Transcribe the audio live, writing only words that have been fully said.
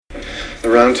The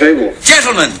round table.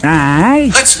 Gentlemen, Aye.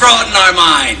 let's broaden our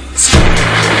minds.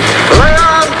 Lay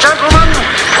on, gentlemen,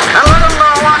 and let them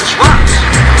know what's what.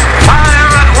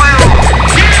 Fire at will.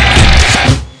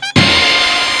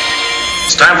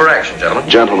 It's time for action, gentlemen.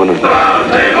 Gentlemen of the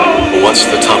round table. What's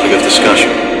the topic of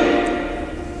discussion?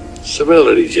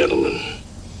 Civility, gentlemen.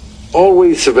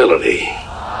 Always civility.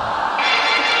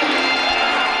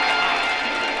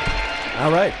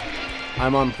 All right.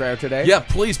 I'm on prayer today. Yeah,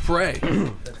 please pray.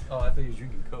 Oh, I thought you were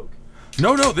drinking Coke.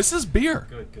 No, this is beer.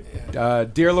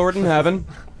 Good. Dear Lord in heaven,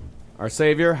 our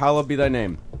Savior, hallowed be thy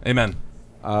name. Amen.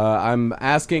 I'm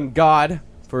asking God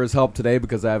for his help today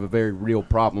because I have a very real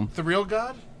problem. The real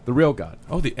God? The real God.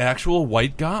 Oh, the actual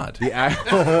white God. The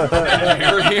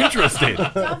Very interesting.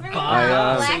 Don't forget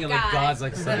about black Singing like guy. God's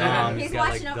like Saddam. He's got,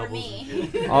 watching like, over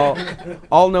doubles. me.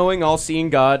 all-knowing, all-seeing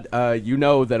God, you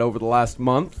know that over the last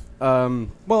month,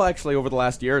 well, actually over the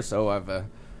last year or so, I've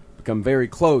become very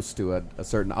close to a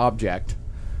certain object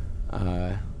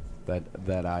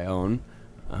that I own.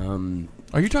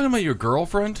 Are you talking about your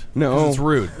girlfriend? No. 'Cause it's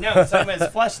rude. No, it's talking about his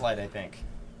fleshlight, I think.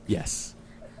 Yes.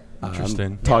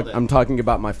 Interesting. I'm talking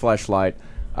about my fleshlight,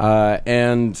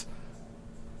 and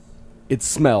it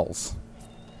smells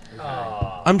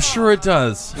I'm sure it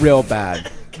does. real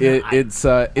bad. It's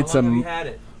a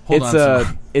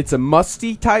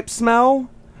musty type smell,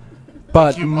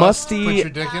 but musty Put your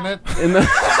dick in it? in the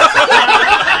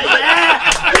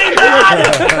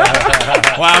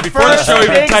Wow, before the show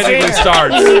even technically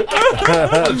starts.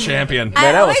 What a champion.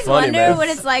 I that was always funny, wonder man. what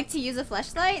it's like to use a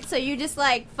fleshlight. So you just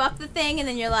like fuck the thing, and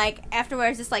then you're like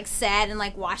afterwards just like sad and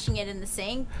like washing it in the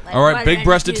sink. Like, All why right, did I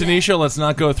big-breasted do that? Tanisha, let's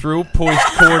not go through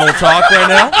post-coital talk right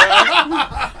now.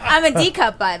 I'm a D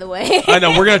cup, by the way. I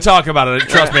know, we're going to talk about it.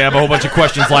 Trust me, I have a whole bunch of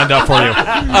questions lined up for you.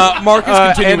 Marcus,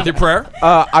 continue with your prayer.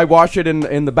 I wash it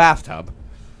in the bathtub,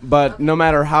 but no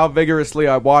matter how vigorously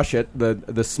I wash it,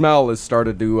 the smell has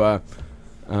started to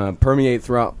permeate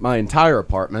throughout my entire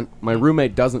apartment. My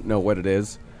roommate doesn't know what it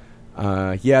is.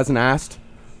 He hasn't asked,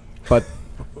 but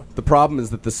the problem is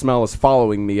that the smell is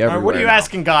following me everywhere. What are you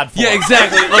asking God for? Yeah,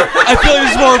 exactly. Look, I feel like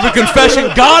this is more of a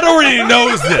confession. God already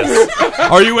knows this.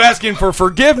 Are you asking for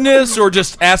forgiveness or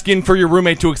just asking for your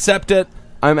roommate to accept it?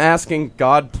 I'm asking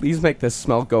God, please make this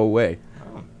smell go away.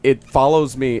 It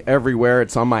follows me everywhere.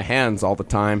 It's on my hands all the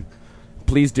time.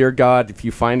 Please, dear God, if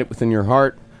you find it within your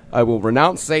heart, I will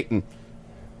renounce Satan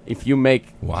if you make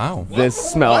this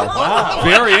smell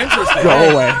Very interesting. go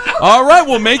away. All right,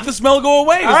 we'll make the smell go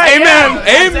away. right,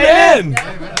 Amen.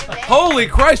 Holy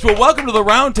Christ! Well, welcome to the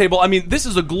round table. I mean, this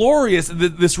is a glorious.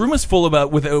 This room is full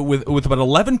about with about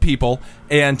 11 people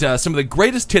and some of the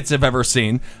greatest tits I've ever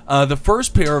seen. The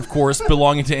first pair, of course,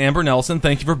 belonging to Amber Nelson.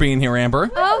 Thank you for being here,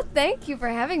 Amber. Oh, thank you for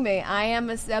having me. I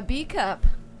am a B cup.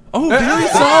 Oh, very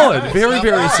solid. Very,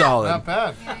 very solid. Not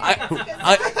bad.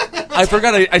 I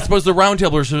forgot. I suppose the round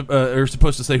table are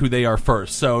supposed to say who they are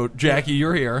first. So, Jackie,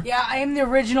 you're here. Yeah, I am the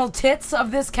original tits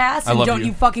of this cast, I and love don't you.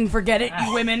 you fucking forget it,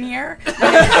 you women here. And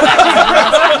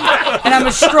I'm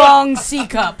a strong C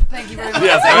cup. Thank you very much.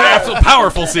 Yes, an absolute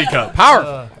powerful C cup.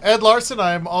 Powerful. Ed Larson,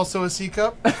 I am also a C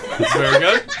cup. Very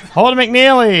good. Holden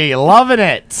McNeely, loving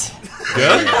it.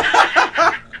 Good.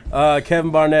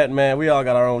 Kevin Barnett, man, we all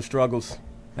got our own struggles.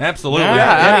 Absolutely.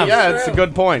 Yeah, it's a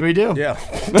good point. We do. Yeah.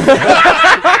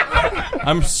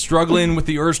 I'm struggling with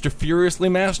the urge to furiously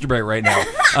masturbate right now.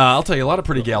 I'll tell you, a lot of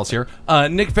pretty gals here.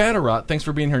 Nick Vatterott, thanks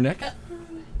for being here, Nick.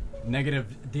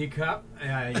 Negative D cup.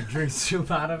 You drink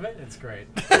soup out of it. It's great.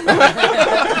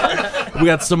 We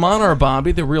got Saman or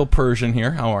Bobby, the real Persian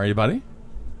here. How are you, buddy?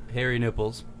 Hairy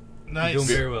nipples. Nice. Doing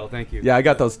very well, thank you. Yeah, I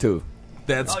got those too.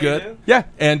 That's Oh, you good. do? Yeah.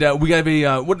 And we got to be,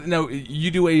 now,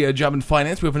 you do a job in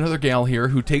finance. We have another gal here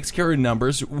who takes care of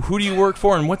numbers. Who do you work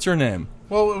for and what's her name?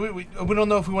 Well, we don't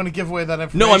know if we want to give away that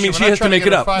information. No, I mean, We're she not has to trying make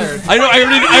get it her up. Fired. I know. I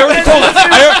already told her.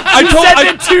 I told said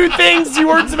the two things you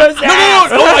weren't supposed to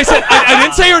ask. No. I said I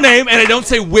didn't say her name, and I don't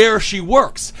say where she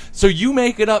works. So you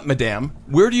make it up, madame.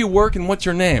 Where do you work, and what's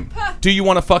your name? Do you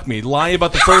want to fuck me? Lie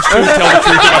about the first two, tell the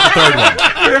truth about the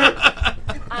third one.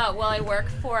 Well, I work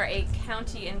for a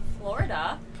county in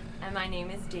Florida, and my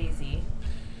name is Daisy.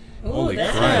 Holy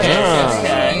Christ!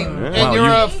 And you're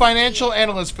a financial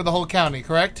analyst for the whole county,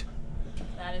 correct?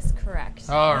 That is correct.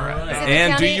 All right.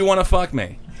 And do you want to fuck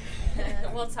me?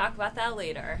 We'll talk about that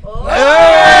later.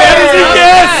 That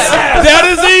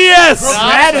is a yes.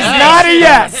 That is not a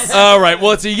yes. All right.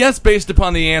 Well, it's a yes based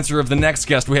upon the answer of the next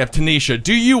guest. We have Tanisha.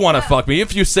 Do you want to fuck me?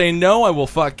 If you say no, I will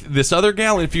fuck this other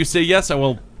gal. And if you say yes, I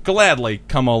will gladly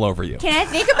come all over you. Can I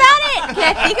think about it?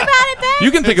 Can I think about it, Ben? You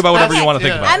can think about whatever you want to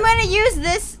think about. I'm going to use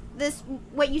this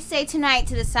what you say tonight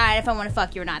to decide if I want to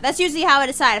fuck you or not. That's usually how I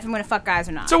decide if I'm going to fuck guys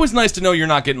or not. It's always nice to know you're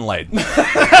not getting laid.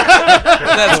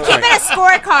 That's Keep it a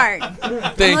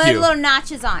scorecard. Thank you. Little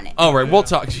notches on it. All right, we'll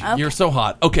talk. You're so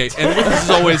hot. Okay, and with us as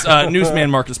always, newsman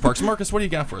Marcus Parks. Marcus, what do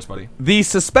you got for us, buddy? The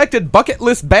suspected bucket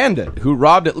list bandit who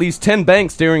robbed at least 10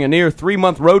 banks during a near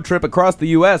 3-month road trip across the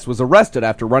U.S. was arrested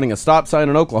after running a stop sign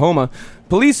in Oklahoma.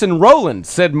 Police in Roland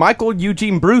said Michael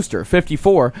Eugene Brewster,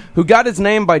 54, who got his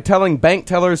name by telling bank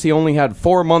tellers he only had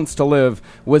 4 months to live,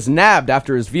 was nabbed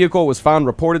after his vehicle was found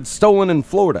reported stolen in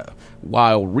Florida,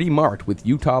 while remarked with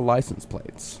Utah license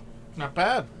plates. Not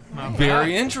bad.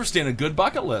 Very interesting. A good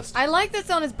bucket list. I like that's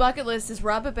on his bucket list is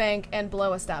rob a bank and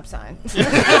blow a stop sign. Yeah,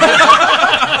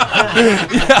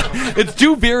 it's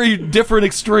two very different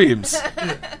extremes.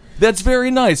 That's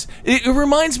very nice. It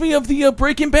reminds me of the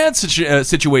Breaking Bad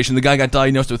situation. The guy got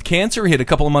diagnosed with cancer. He had a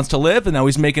couple of months to live, and now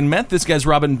he's making meth. This guy's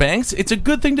robbing banks. It's a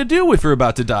good thing to do if you're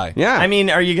about to die. Yeah. I mean,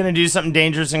 are you going to do something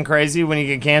dangerous and crazy when you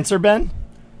get cancer, Ben?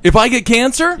 If I get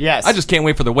cancer? Yes. I just can't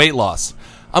wait for the weight loss.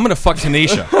 I'm going to fuck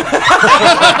Tanisha.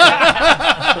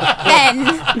 Ben,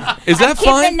 Is that keep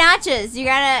fine? the notches. You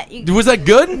gotta. Was that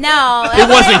good? No, It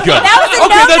wasn't good. That was a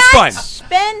Okay, no that's notch, fine.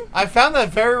 Ben. I found that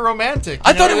very romantic.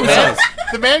 I thought it was nice.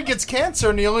 The man gets cancer,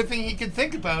 and the only thing he can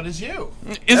think about is you.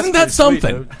 Isn't that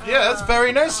something? Yeah, that's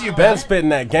very nice of you, Ben Ben. spitting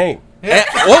that game.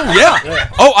 Oh, yeah.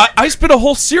 Oh, I spit a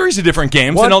whole series of different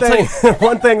games, and I'll tell you.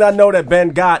 One thing I know that Ben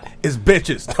got is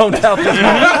bitches. Don't doubt this.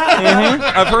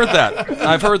 I've heard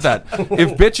that.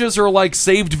 If bitches are like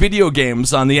saved video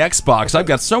games on the Xbox, I've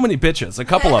got so many bitches. A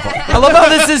couple of them. I love how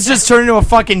this is just turned into a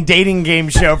fucking dating game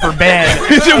show for Ben.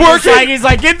 Is it working? He's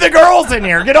like, get the girls in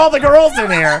here. Get all the girls in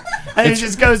here. And he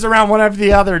just goes around one after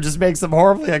the other, just makes them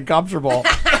horribly uncomfortable.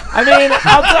 I mean,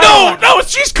 No,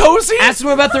 she's cozy. ask them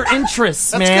about their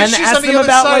interests, That's man. because she's Ask on the them other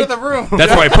about, side like, of the room.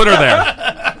 That's why I put her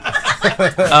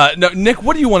there. No, Nick,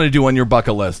 what do you want to do on your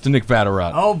bucket list? Nick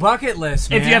Vatterott. Oh, bucket list,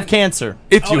 man. if you have cancer.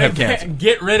 If you have cancer.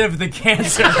 Get rid of the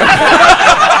cancer.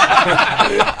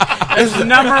 It's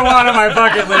number one on my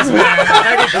bucket list, man. If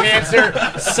I get cancer,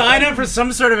 sign up for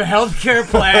some sort of healthcare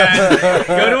plan,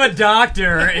 go to a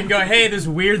doctor, and go, hey, this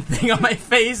weird thing on my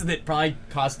face that probably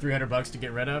costs $300 to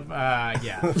get rid of.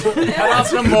 Yeah. Cut off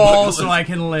some moles so I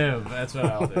can live. That's what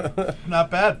I'll do.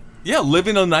 Not bad. Yeah,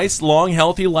 living a nice, long,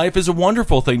 healthy life is a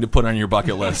wonderful thing to put on your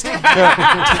bucket list.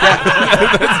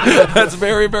 That's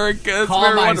very, very good. That's Call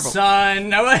very my wonderful. son.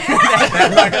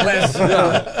 That bucket list.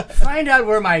 Find out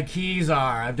where my keys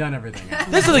are. I've done everything.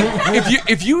 That's the thing.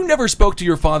 If you never spoke to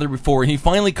your father before and he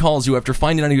finally calls you after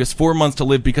finding out he has 4 months to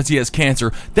live because he has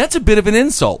cancer, that's a bit of an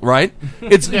insult, right?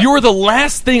 You're the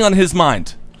last thing on his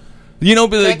mind. You know,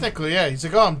 like, Technically, yeah. He's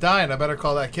like, oh, I'm dying. I better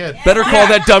call that kid. better call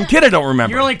that dumb kid I don't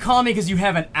remember. You're only calling me because you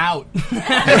have an out.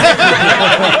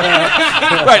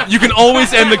 Right, you can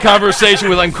always end the conversation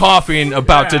with I'm coughing,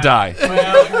 about to die.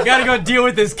 Well, you gotta go deal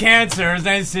with this cancer. It's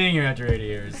nice seeing you after 80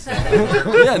 years.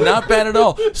 Yeah, not bad at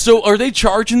all. So are they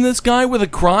charging this guy with a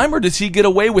crime, or does he get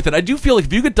away with it? I do feel like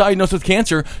if you get diagnosed with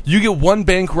cancer, you get one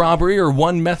bank robbery or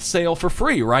one meth sale for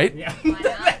free, right? Yeah.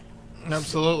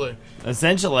 Absolutely.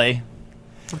 Essentially.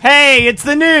 Hey, it's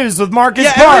the news with Marcus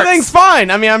Yeah, Parks. everything's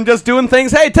fine. I mean, I'm just doing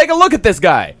things. Hey, take a look at this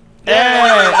guy.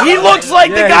 Hey, he looks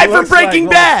like the guy from Breaking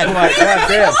Bad.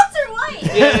 Walter White.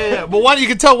 Yeah. But one, you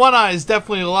can tell one eye is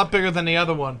definitely a lot bigger than the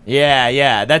other one.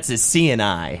 Yeah, that's his seeing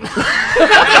eye.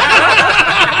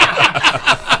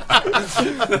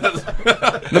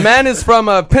 The man is from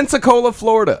Pensacola,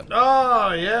 Florida.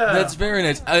 Oh, yeah. That's very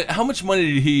nice. How much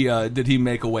money did he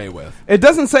make away with? It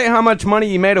doesn't say how much money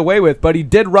he made away with, but he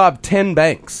did rob 10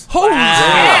 banks. Holy shit!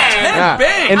 10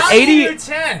 banks! An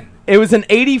 10. It was an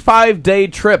 85-day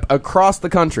trip across the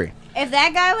country. If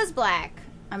that guy was black,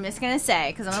 I'm just gonna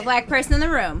say, because I'm a black person in the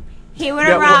room, he would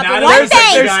have Yeah, robbed not one there's a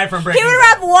bank. guy from He Breaking would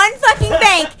have robbed one fucking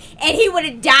bank, and he would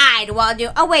have died while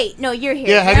doing. Oh wait, no, you're here.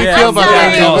 Yeah, how do you I'm feel about sorry.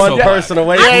 that? Yeah, One also person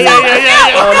away. I'm sorry.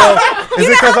 Oh, no. Is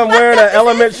it because I'm wearing an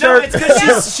element shirt? It's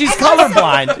because she's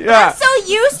colorblind. I'm so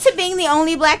used to being the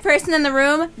only black person in the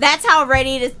room. That's how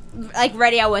ready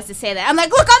I was to say that. I'm like,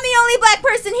 look, I'm the only black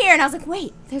person here, and I was like,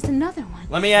 wait, there's another one.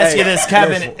 Let me ask you this,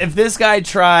 Kevin. listen. If this guy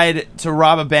tried to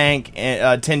rob a bank,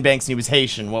 10 banks, and he was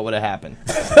Haitian, what would have happened?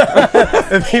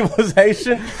 If he was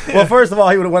Haitian, well, first of all,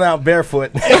 he would have went out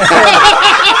barefoot. That's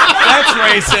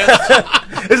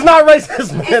racist. It's not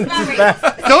racist, man. It's not It's just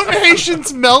that. Don't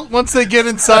Haitians melt once they get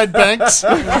inside banks?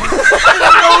 I've heard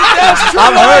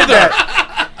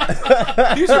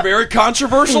that. These are very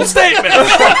controversial statements.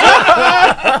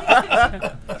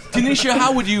 Tanisha,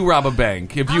 how would you rob a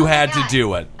bank if you had to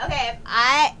do it? Okay,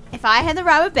 if I had to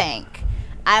rob a bank,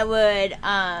 I would,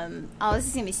 this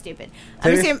is gonna be stupid.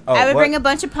 Titties? I would What? bring a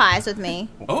bunch of pies with me.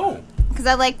 Oh. Because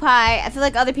I like pie. I feel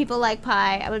like other people like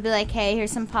pie. I would be like, hey,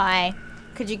 here's some pie.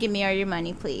 Could you give me all your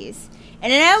money, please?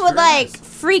 And then I would,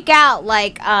 freak out,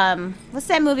 what's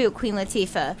that movie with Queen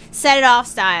Latifah? Set It Off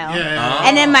style. Yeah.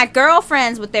 And then my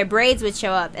girlfriends with their braids would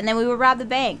show up, and then we would rob the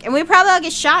bank. And we'd probably all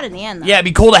get shot in the end, though. Yeah, it'd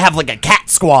be cool to have, like, a cat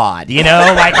squad, you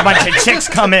know? Like, a bunch of chicks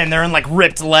come in, they're in, like,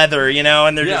 ripped leather, you know?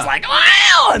 And they're just like,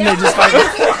 wow! And they just, like...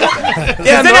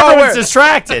 Yeah, then everyone's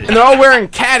distracted. And they're all wearing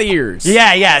cat ears.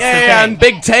 Yeah, it's the thing. And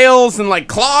big tails and, like,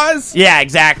 claws. Yeah,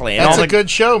 exactly. And That's all a good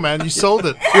show, man. You sold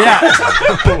it.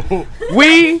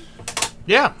 We...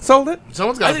 Yeah, sold it.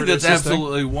 Someone's got. I think that's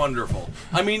absolutely wonderful.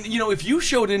 I mean, if you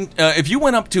showed in, if you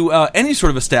went up to any sort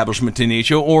of establishment,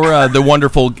 Tanisha, or the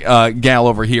wonderful gal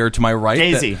over here to my right,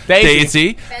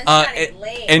 Daisy,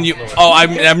 and you,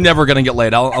 I'm never gonna get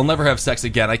laid. I'll never have sex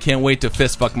again. I can't wait to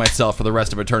fist fuck myself for the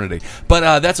rest of eternity.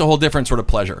 But that's a whole different sort of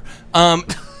pleasure.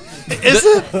 Is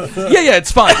it? Yeah,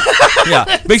 it's fun.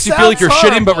 Yeah, makes you feel like you're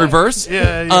shitting, but reverse.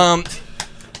 Yeah.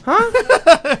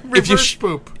 Reverse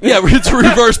poop. Yeah, it's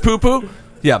reverse poo-poo.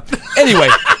 Yeah. Anyway,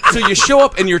 so you show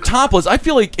up and you're topless. I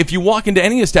feel like if you walk into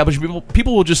any establishment,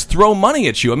 people will just throw money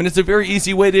at you. I mean, it's a very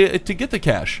easy way to get the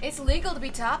cash. It's legal to be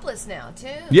topless now, too.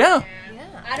 Yeah.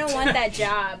 I don't want that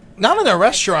job. Not in a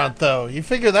restaurant, though. You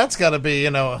figure that's got to be,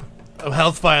 a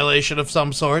health violation of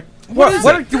some sort. What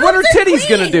are titties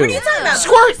gonna do? What are you talking about?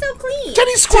 Squirt. They're so clean.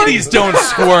 Titties squirt. Titties don't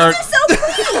squirt. They're so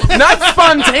clean. Not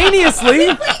spontaneously.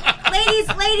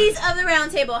 Ladies of the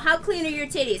round table, how clean are your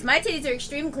titties? My titties are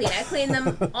extremely clean. I clean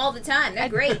them all the time. They're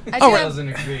great. Doesn't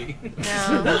agree. No.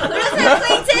 Who doesn't have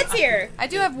clean tits here? I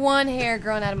do have one hair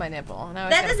growing out of my nipple. And I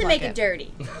always That gotta doesn't pluck make it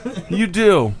dirty. You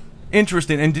do.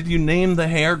 Interesting. And did you name the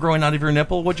hair growing out of your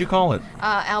nipple? What'd you call it?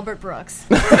 Albert Brooks.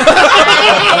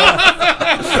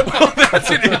 That's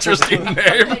an interesting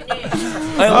name.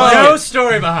 No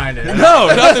story behind it. No,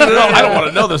 nothing at all. I don't want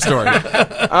to know the story.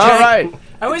 All right.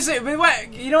 I always say,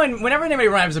 whenever anybody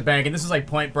robs a bank, and this is like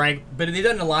Point Blank, but they do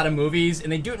it in a lot of movies,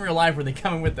 and they do it in real life where they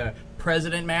come in with the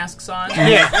president masks on.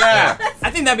 Yeah. I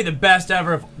think that'd be the best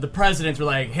ever if the presidents were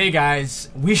like, hey guys,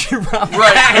 we should rob a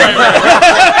Right.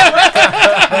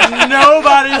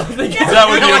 Nobody will think That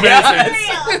would be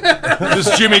amazing.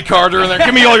 Just Jimmy Carter in there.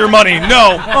 Give me all your money.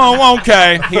 No. Oh,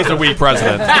 okay. He's a weak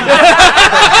president.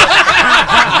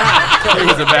 He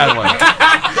was a bad one.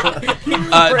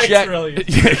 Yeah, exactly.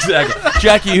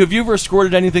 Jackie, have you ever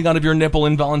squirted anything out of your nipple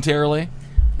involuntarily?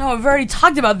 No, I've already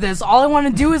talked about this. All I want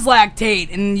to do is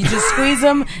lactate, and you just squeeze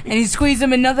them, and you squeeze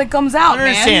them, and nothing comes out, I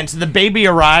understand. So the baby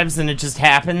arrives and it just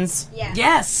happens? Yeah.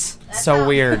 Yes. So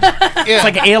weird. It's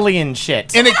like alien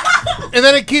shit. And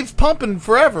then it keeps pumping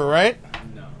forever, right?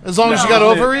 No. As long as you got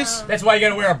ovaries? That's why you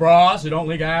gotta wear a bra so don't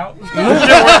leak out.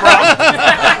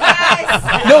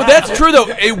 No, that's true, though.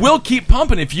 It will keep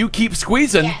pumping. If you keep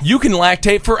squeezing, you can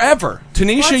lactate forever.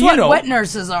 Tanisha, That's you what know. wet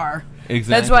nurses are.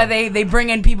 Exactly. That's why they bring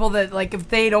in people that, like, if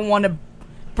they don't want to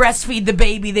breastfeed the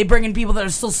baby, they bring in people that are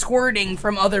still squirting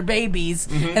from other babies,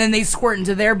 and then they squirt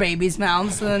into their babies'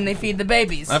 mouths, and then they feed the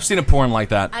babies. I've seen a porn like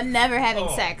that. I'm never having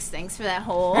sex. Thanks for that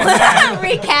whole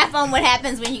recap on what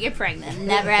happens when you get pregnant.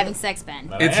 Never having sex, Ben.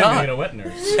 It's not.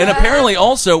 And apparently,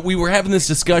 also, we were having this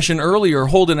discussion earlier,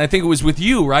 Holden, I think it was with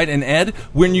you, right, and Ed,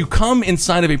 when you come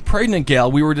inside of a pregnant gal,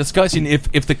 we were discussing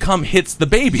if the cum hits the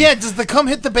baby. Yeah, does the cum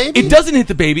hit the baby? It doesn't hit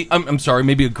the baby. I'm sorry,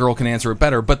 maybe a girl can answer it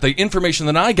better, but the information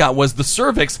that I got was the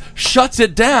cervix shuts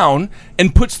it down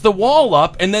and puts the wall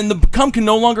up, and then the cum can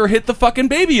no longer hit the fucking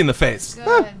baby in the face.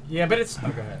 Yeah, but it's... Oh,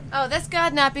 go ahead. Oh, that's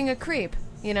God not being a creep,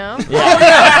 you know?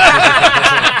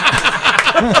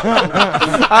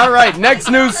 All right,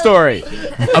 next news story.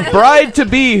 A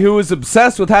bride-to-be who was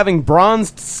obsessed with having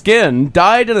bronzed skin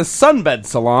died in a sunbed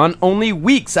salon only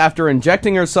weeks after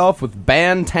injecting herself with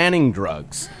banned tanning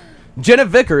drugs. Jenna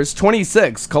Vickers,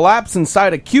 26, collapsed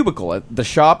inside a cubicle at the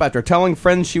shop after telling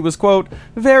friends she was, quote,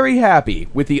 very happy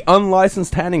with the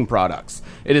unlicensed tanning products.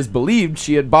 It is believed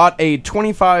she had bought a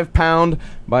 25-pound,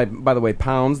 by the way,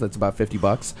 pounds, that's about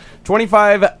 $50,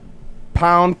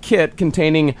 25-pound kit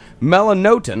containing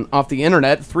melanotan off the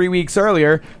internet 3 weeks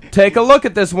earlier. Take a look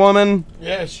at this woman.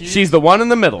 Yeah, she's the one in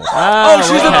the middle.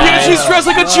 She's dressed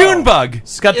like a June bug.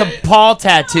 She's got the paw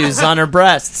tattoos on her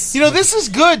breasts. This is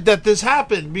good that this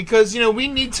happened because, we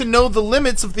need to know the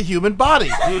limits of the human body.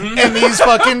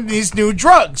 And these new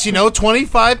drugs,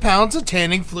 25 pounds of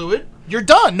tanning fluid, you're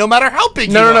done, no matter how big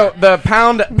you are. No, the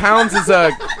pounds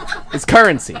is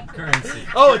currency.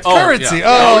 Oh, it's currency.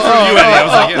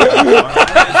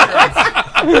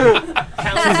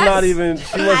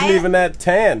 She wasn't even that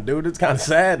tan, dude. It's kind of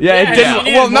sad. Yeah, it didn't.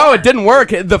 Well, no, it didn't work.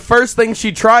 The first thing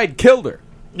she tried killed her.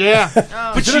 Yeah.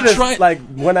 But she tried. Like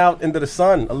went out into the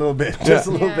sun a little bit, just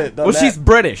a little bit. Well, she's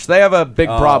British. They have a big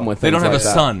problem with They things don't have like a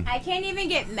that. sun. I can't even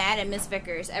get mad at Miss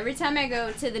Vickers. Every time I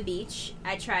go to the beach,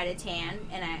 I try to tan,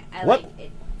 and I What? like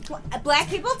it. Black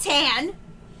people tan.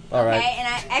 All right. Okay, and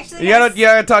I actually You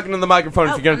gotta talk into the microphone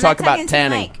if Oh, you're gonna I'm talk not about talking to the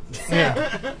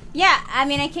tanning. mic. Yeah, I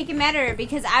mean, I can't get mad at her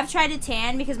because I've tried to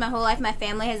tan because my whole life my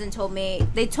family hasn't told me.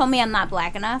 They told me I'm not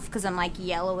black enough because I'm like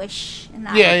yellowish. And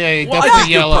not Yeah, you're Well, I definitely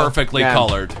think you're yellow. perfectly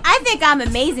colored. I think I'm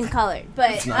amazing colored,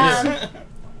 but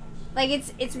like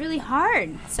it's really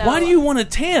hard. So Why do you want to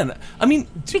tan? I mean,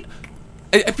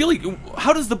 I feel like,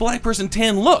 how does the black person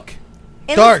tan look?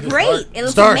 It Dark. looks great. It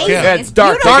looks Dark, amazing. yeah. It's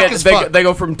dark. Beautiful. Dark as fuck. They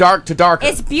go from dark to darker.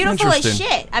 It's beautiful as Interesting.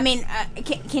 shit. I mean,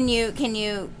 can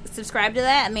you subscribe to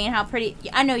that? I mean, how pretty?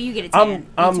 I know you get a tan. You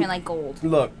turn like gold.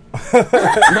 Look. All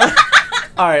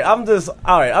right, all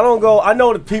right. I don't go. I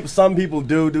know that some people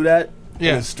do that.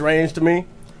 Yeah. And it's strange to me,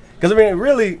 because I mean,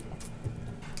 really,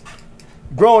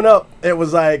 growing up, it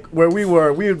was like where we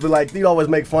would be like, you'd always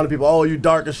make fun of people. Oh, you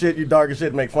dark as shit,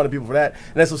 and make fun of people for that.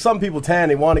 And then so some people tan,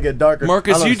 they want to get darker.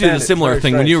 Marcus, you did a similar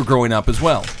thing when you were growing up as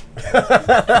well.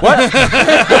 What?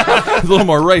 A little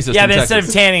more racist. Yeah, in but instead Texas.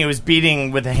 of tanning, it was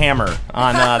beating with a hammer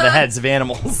on the heads of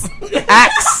animals.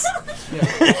 Axe.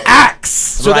 Axe.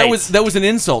 So Right. that was an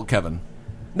insult, Kevin.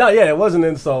 No, yeah, it was an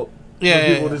insult. Yeah, When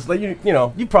yeah, people yeah. just like you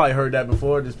know, you probably heard that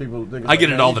before. Just people. Think I get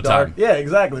like, it all he's the dark. time. Yeah,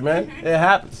 exactly, man. It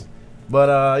happens.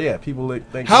 But yeah, people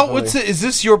think. How? What's it? Is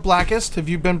this your blackest? Have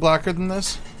you been blacker than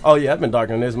this? Oh yeah, I've been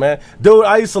darker than this, man. Dude,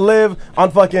 I used to live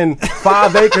on fucking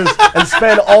 5 acres and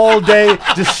spend all day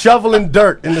just shoveling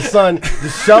dirt in the sun,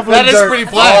 just shoveling That is dirt pretty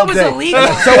black. all That was day. illegal.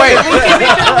 So wait.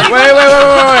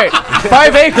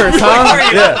 5 acres, huh?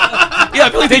 Yeah, Yeah, I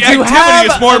believe Did the you activity have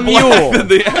is more a mule? black than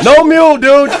the. no mule,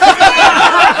 dude.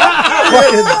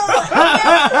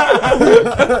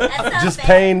 Just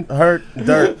pain, hurt,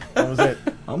 dirt. That was it.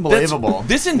 Unbelievable.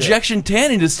 This injection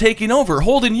tanning is taking over.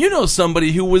 Holden, you know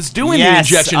somebody who was doing Yes,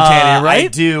 the injection tanning, right? I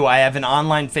do. I have an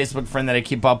online Facebook friend that I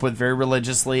keep up with very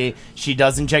religiously. She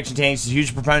does injection tanning. She's a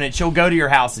huge proponent. She'll go to your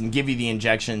house and give you the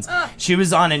injections. She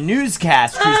was on a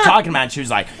newscast. She was talking about it. She was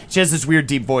like, she has this weird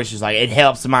deep voice. She's like, it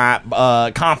helps my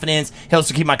confidence. Helps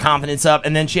to keep my confidence up.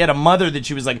 And then she had a mother that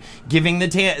she was like giving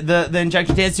the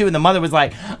injection tans to, and the mother was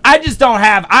like,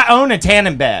 I own a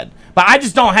tanning bed, but I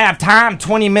just don't have time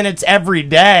 20 minutes every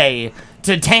day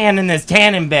to tan in this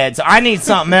tanning bed, so I need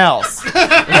something else.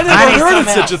 I never heard of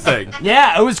such a thing.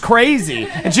 Yeah, it was crazy.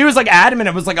 And she was like adamant.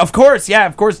 It was like, of course,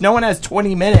 no one has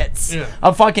 20 minutes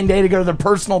a fucking day to go to their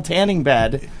personal tanning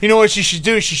bed. You know what she should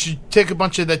do? She should take a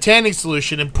bunch of the tanning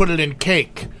solution and put it in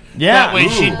cake. Yeah. That way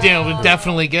she'd would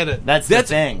definitely get it. That's the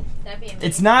thing.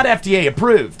 It's not FDA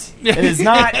approved. It is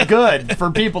not good for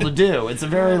people to do. It's a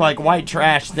very like white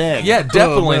trash thing. Yeah,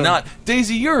 definitely man. not.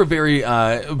 Daisy, you're a very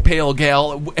pale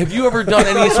gal. Have you ever done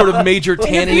any sort of major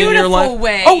tanning in your life?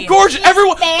 way. Oh, gorgeous!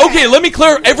 Everyone. Okay, let me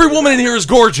clear. Every woman in here is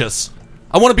gorgeous.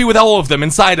 I want to be with all of them,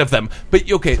 inside of them.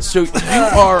 But okay, so you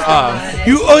are.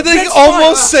 They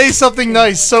almost say something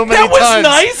nice so many That was times.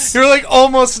 nice? You're like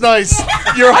almost nice.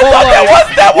 Your I whole thought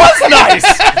life. that was nice.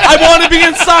 I want to be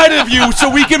inside of you so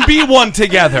we can be one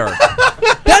together.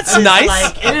 That's nice.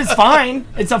 Like, it is fine.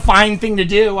 It's a fine thing to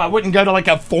do. I wouldn't go to like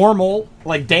a formal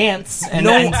like dance and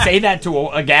say that to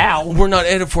a gal. We're not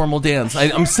at a formal dance.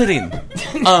 I'm sitting.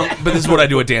 But this is what I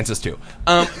do at dances too.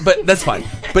 But that's fine.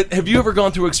 But have you ever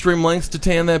gone through extreme lengths to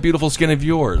tan that beautiful skin of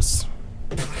yours?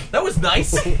 That was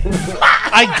nice.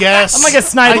 I guess. I'm like a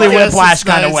Snidely Whiplash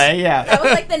kind of way, yeah. That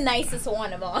was like the nicest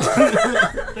one of all.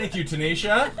 Thank you,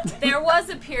 Tanisha. There was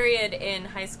a period in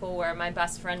high school where my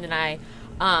best friend and I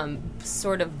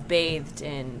sort of bathed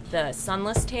in the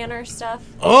sunless tanner stuff.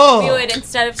 Oh. We would,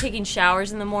 instead of taking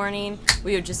showers in the morning,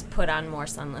 we would just put on more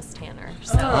sunless tanner.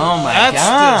 So Oh my That's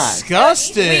god.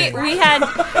 disgusting. we had,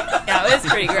 yeah, it was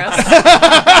pretty gross.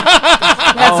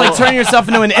 That's like turning yourself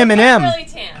into an M&M. Really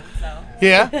tan, so.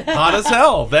 Yeah. Hot as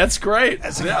hell. That's great.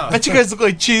 Yeah. Bet you guys look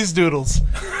like cheese doodles.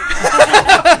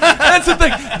 That's the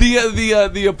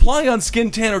thing. The apply on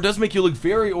skin tanner does make you look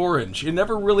very orange. It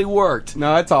never really worked.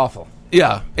 No, it's awful.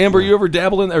 Yeah. Amber, you ever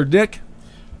dabble in, or Nick?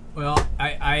 Well,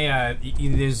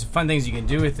 there's fun things you can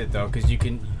do with it though, because you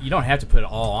don't have to put it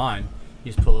all on.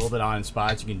 You just put a little bit on in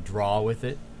spots. You can draw with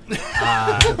it.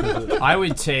 I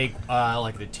would take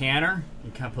like the tanner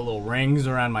and kind of put little rings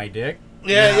around my dick.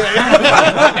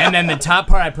 Yeah. And then the top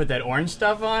part, I put that orange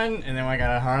stuff on, and then when I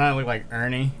got a hard on, I look like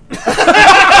Ernie.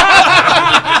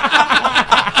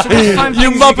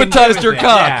 You muppetized your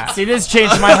cock. Yeah. See, this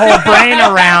changed my whole brain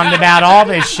around about all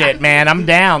this shit, man. I'm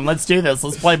down. Let's do this.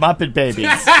 Let's play Muppet Babies.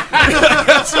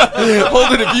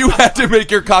 Hold it. If you had to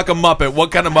make your cock a Muppet,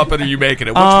 what kind of Muppet are you making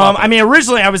it? Which Muppet? I mean,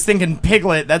 originally I was thinking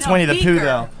Piglet. That's Winnie the Pooh,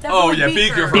 though. Oh, yeah,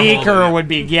 Beaker. Beaker would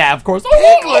be, yeah, of course.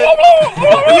 Piglet.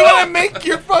 You want to make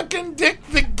your fucking dick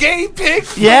the gay pig?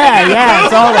 Yeah,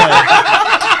 totally.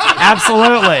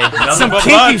 Absolutely. Some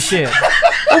kinky shit.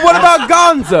 Well, what about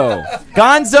Gonzo?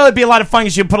 Gonzo would be a lot of fun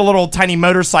because you put a little tiny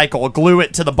motorcycle, glue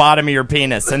it to the bottom of your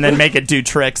penis, and then make it do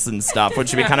tricks and stuff,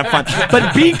 which would be kind of fun.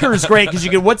 But Beaker's great because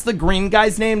you could. What's the green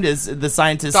guy's name? Is the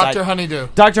scientist? Dr. Honeydew.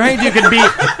 Dr.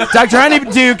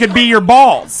 Honeydew could be your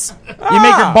balls. You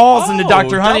make your balls into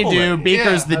Dr. Honeydew.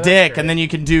 Beaker's the dick, and then you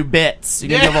can do bits. You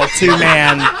can do a little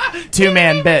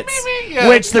two-man bits,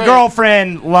 which the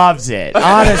girlfriend loves it.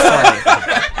 Honestly.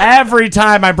 Every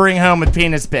time I bring home with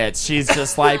penis bits, she's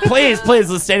just like, please,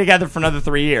 let's stay together for another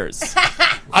 3 years.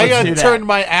 I turned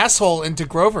my asshole into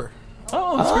Grover.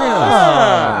 Oh, that's very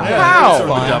nice. How?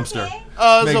 Sort of a dumpster.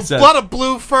 There's a lot of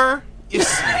blue fur,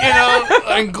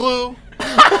 and glue.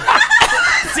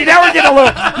 See, now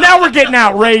we're getting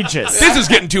outrageous. This is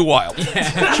getting too wild.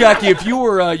 Jackie, if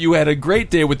you had a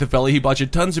great day with the fella, he bought you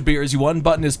tons of beers, you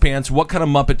unbuttoned his pants, what kind of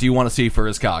Muppet do you want to see for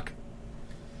his cock?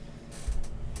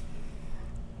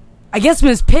 I guess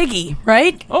Miss Piggy,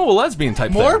 right? Oh, well, lesbian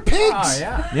type More thing. pigs.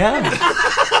 Oh, yeah.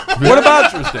 What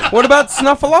about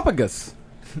Snuffleupagus?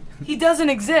 He doesn't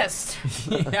exist.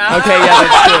 Okay, yeah,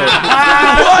 that's true.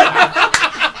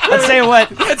 I'll tell you what.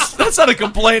 That's not a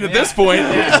complaint at this point.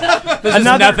 There's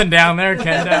just nothing down there,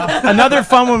 Kendall. Another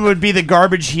fun one would be the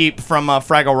garbage heap from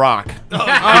Fraggle Rock. You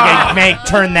can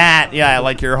turn that,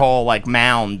 like your whole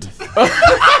mound.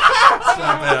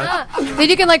 Then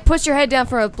you can push your head down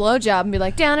for a blowjob and be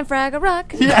like, down in Fraggle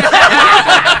Rock.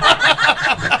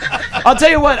 I'll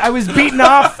tell you what, I was beaten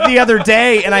off the other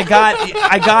day, and I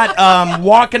got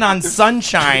Walking on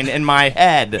Sunshine in my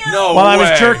head while I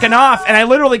was jerking off, and I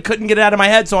literally couldn't get it out of my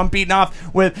head, so I'm beaten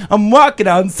off with I'm walking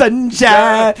on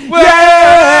sunshine.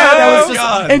 That was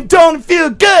just, and don't feel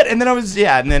good. And then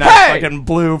I fucking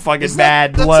blew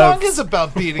bad That loaf. song is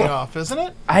about beating off, isn't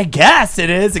it? I guess it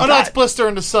is. No, it's Blister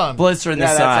in the Sun. Blister in the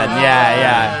Sun.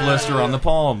 Yeah. Blister on the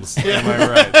palms. Am I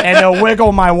right? And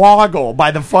Wiggle My Woggle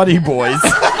by the Funny Boys.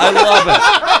 I love it.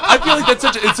 I feel like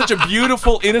it's such a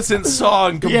beautiful, innocent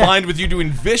song combined with you doing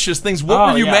vicious things.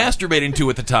 What were you masturbating to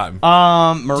at the time?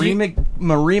 Marie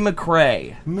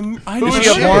McRae. She's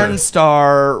a porn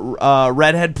star,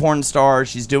 redhead porn star.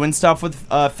 She's doing stuff with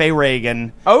Faye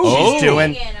Reagan.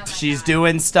 She's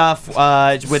doing stuff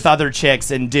with other chicks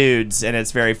and dudes, and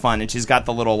it's very fun. And she's got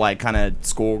the little kind of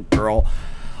schoolgirl.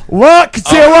 Look,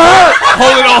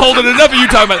 Hold it. Enough of you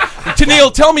talking about it.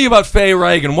 Tennille, tell me about Faye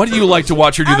Reagan. What do you like to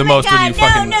watch her do the most? God, when you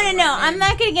fucking... No. I'm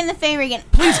not going to get in the Faye Reagan.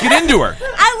 Please get into her.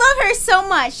 I love her so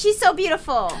much. She's so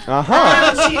beautiful.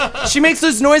 She makes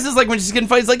those noises when she's getting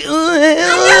fights. I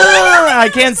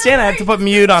can't stand it. I have to put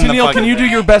mute on. Tennille, can you do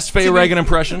your best Faye Reagan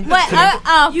impression? What? God.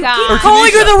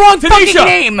 Calling her the wrong fucking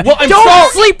name. Well,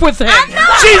 Don't sleep with him.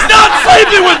 She's not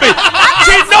sleeping with me.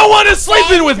 No one is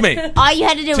sleeping with me. All you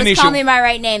had to do was call me my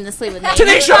right name to sleep with me.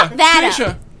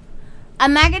 Tanisha.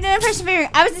 I'm not going to do an impression of Faye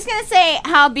Reagan. I was just going to say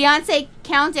how Beyonce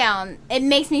Countdown, it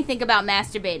makes me think about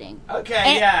masturbating.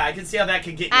 Okay, I can see how that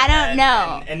could get. I don't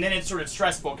know. And then it's sort of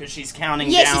stressful because she's counting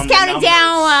down. Yeah, she's counting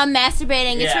down while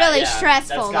masturbating. It's really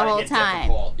stressful the whole time.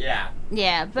 Difficult.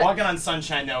 Yeah, but Walking on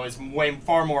Sunshine though is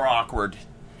far more awkward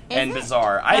and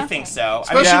bizarre. I think so.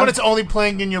 Especially when it's only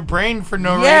playing in your brain for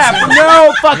no reason. Yeah, for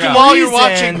no fucking reason. While you're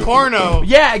watching porno.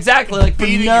 Yeah, exactly. For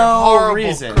no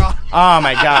reason. Oh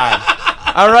my god.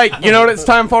 All right, you know what it's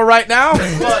time for right now?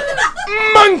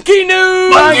 Monkey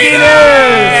news!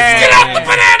 Get out the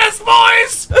bananas,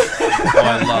 boys!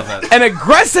 I love it. An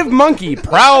aggressive monkey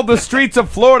prowled the streets of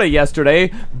Florida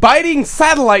yesterday, biting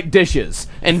satellite dishes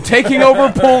and taking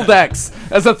over pool decks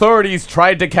as authorities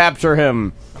tried to capture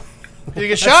him. Did he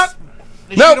get shot?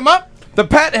 Did No. shoot him up? The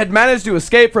pet had managed to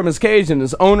escape from his cage in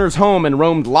his owner's home and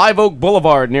roamed Live Oak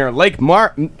Boulevard near Lake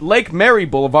Mary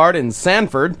Boulevard in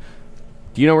Sanford.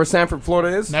 Do you know where Sanford,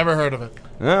 Florida is? Never heard of it.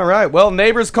 All right. Well,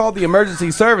 neighbors called the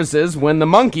emergency services when the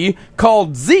monkey,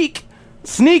 called Zeke,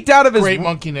 sneaked out of his... Great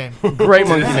monkey name. Great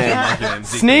monkey name.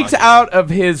 Sneaked out of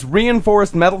his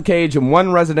reinforced metal cage, and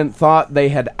one resident thought they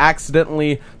had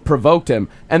accidentally provoked him.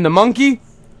 And the monkey...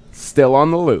 still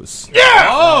on the loose. Yeah!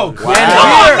 Oh, cool.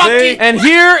 And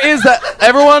here is the...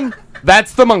 Everyone,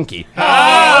 that's the monkey.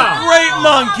 Great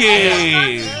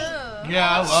monkey. Yeah,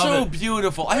 I love So it.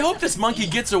 beautiful. I hope this monkey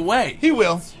gets away. He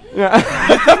will. You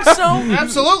think so?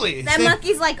 Absolutely. that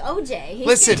monkey's like OJ. He's getting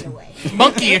Listen, away.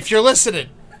 monkey, if you're listening,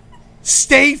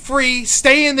 stay free,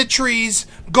 stay in the trees,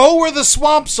 go where the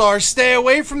swamps are, stay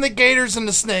away from the gators and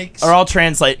the snakes. Or I'll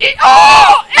translate.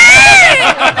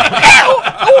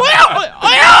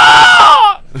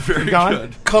 Very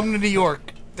good. Come to New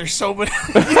York. There's so many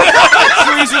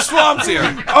trees or swamps here.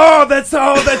 That's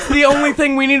the only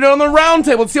thing we need on the round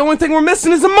table. It's the only thing we're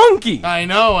missing is a monkey. I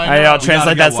know. I'll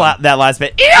translate that last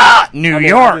bit. New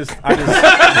York.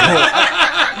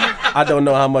 I don't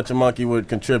know how much a monkey would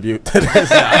contribute to this.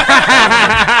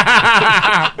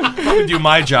 I would do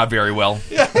my job very well.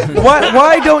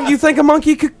 Why don't you think a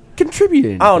monkey could contribute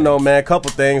anything? I don't know, man. A couple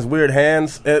things. Weird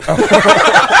hands. Very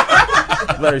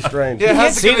strange. Yeah, you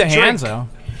can't see the hands, though.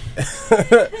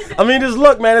 I mean, just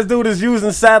look, man. This dude is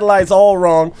using satellites all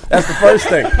wrong. That's the first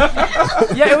thing.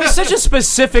 Yeah, it was such a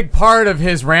specific part of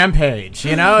his rampage,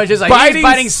 you know? It's just like he's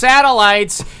biting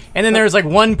satellites, and then there was like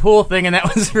one pool thing, and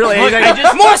that was really more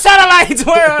satellites.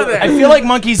 Where are they? I feel like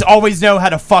monkeys always know how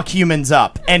to fuck humans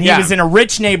up, and he was in a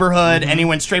rich neighborhood, and he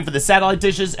went straight for the satellite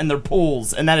dishes and their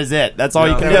pools, and that is it. That's all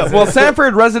you can do. Well,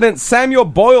 Sanford resident Samuel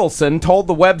Boylson told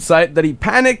the website that he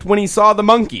panicked when he saw the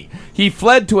monkey. He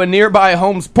fled to a nearby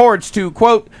home's porch to,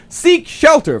 quote, seek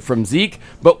shelter from Zeke,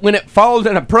 but when it followed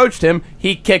and approached him,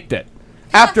 he kicked it.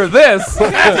 After this,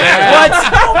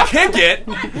 Don't kick it.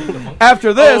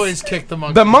 After this, always kick the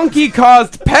monkey. The monkey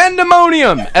caused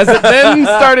pandemonium as it then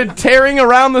started tearing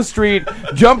around the street,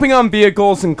 jumping on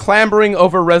vehicles and clambering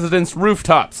over residents'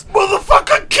 rooftops.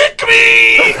 Motherfucker, kick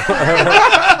me!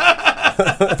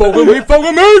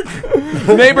 Follow me!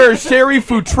 Neighbor Sherry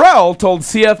Futrell told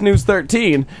CF News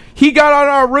 13, he got on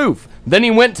our roof. Then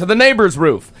he went to the neighbor's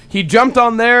roof. He jumped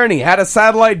on there, and he had a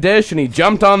satellite dish, and he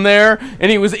jumped on there, and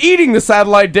he was eating the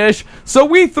satellite dish, so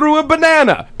we threw a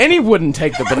banana, and he wouldn't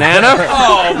take the banana.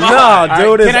 No,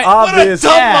 dude, it's obvious.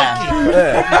 What a dumb monkey.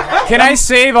 Yeah. Can I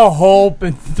save a whole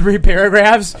 3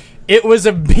 paragraphs? It was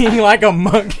a being like a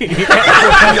monkey. This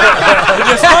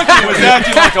monkey was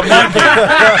acting like a monkey.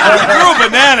 He threw a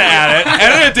banana at it,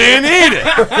 and it didn't eat it.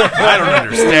 I don't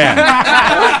understand.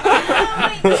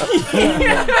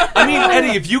 I mean,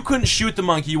 Eddie, if you couldn't shoot the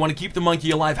monkey, you want to keep the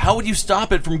monkey alive, how would you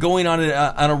stop it from going on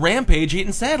a rampage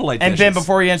eating satellite dishes? And Ben,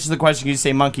 before you answer the question, you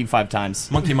say monkey 5 times.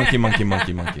 Monkey, monkey, monkey,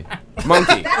 monkey, monkey.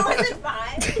 Monkey. That wasn't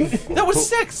 5. That was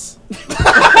 6.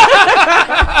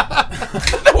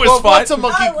 That was Well, fine.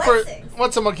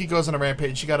 once a monkey goes on a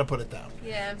rampage, you got to put it down.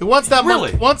 Yeah. Once that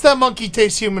Really? once that monkey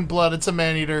tastes human blood, it's a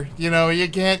man eater. You know, you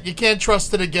can't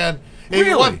trust it again. If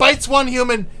Really? it bites one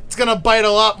human, it's gonna bite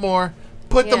a lot more.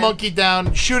 Put the Yeah. monkey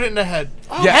down, shoot it in the head.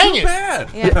 Yeah. Hang Too it. bad.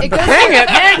 Yeah, it goes Hang it!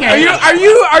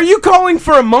 Are you calling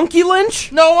for a monkey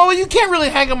lynch? No, well, you can't really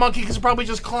hang a monkey because it'll probably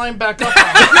just climb back up.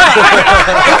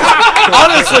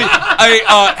 Honestly,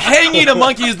 hanging a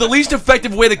monkey is the least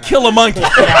effective way to kill a monkey.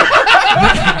 It's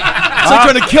like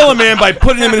trying to kill a man by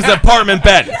putting him in his apartment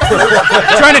bed.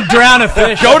 Trying to drown a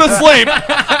fish. Go to sleep.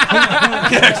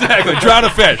 Yeah, exactly. Drown a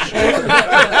fish.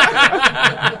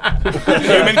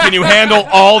 Human, can you handle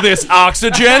all this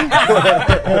oxygen?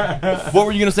 What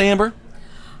were you going to say, Amber?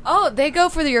 Oh, they go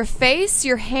for your face,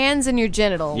 your hands, and your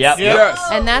genitals. Yep. Yes.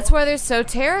 And that's why they're so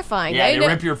terrifying. Yeah, They they know-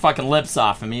 rip your fucking lips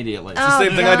off immediately. Oh,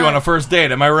 Same thing I do on a first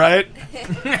date. Am I right?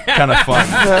 Kind of fun.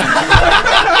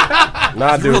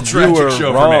 Nah, Real dude, you tragic were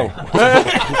show wrong. for me.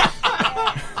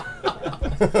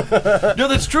 No,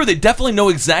 that's true. They definitely know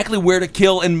exactly where to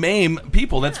kill and maim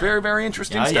people. That's very, very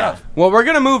interesting Yeah, stuff. Well, we're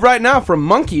going to move right now from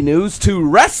monkey news to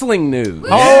wrestling news.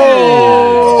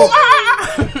 Oh!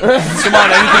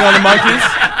 Simon, anything on the monkeys?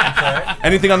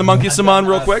 Anything on the monkeys, Simon,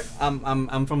 real quick?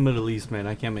 I'm from Middle East, man.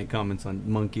 I can't make comments on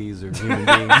monkeys or human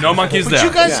beings. No monkeys But there.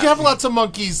 you guys have lots of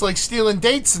monkeys like stealing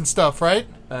dates and stuff, right?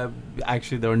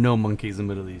 Actually, there are no monkeys in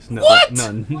the Middle East. No, What?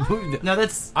 None. No,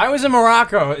 that's... I was in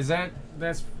Morocco.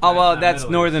 That's Oh well, that's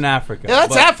Northern Africa. Yeah,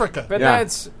 that's but Africa. but Yeah.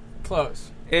 that's close.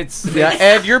 It's Yeah,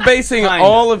 Ed, you're basing Kinda.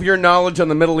 all of your knowledge on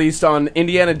the Middle East on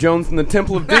Indiana Jones and the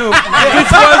Temple of Doom, which was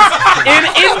in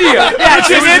India. Yeah, it's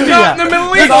which in is India. not in the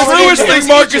Middle East. The truest thing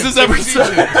Marcus has ever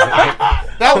said.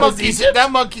 That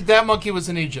monkey was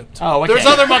in Egypt. Oh, okay. There's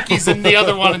other monkeys in the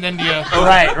other one in India.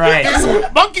 Right, right. There's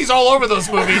monkeys all over those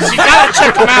movies. You gotta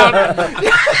check them out.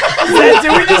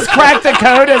 Did we just crack the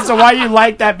code as to why you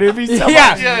like that movie so much?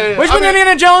 Yeah. Which I one, mean-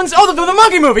 Indiana Jones? Oh, the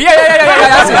monkey movie. Yeah.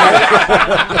 That's it.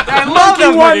 I love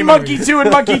Monkey 1, Monkey 2, and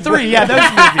Monkey 3. Yeah, those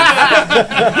movies.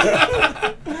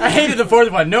 I hated the fourth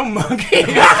one. No monkey.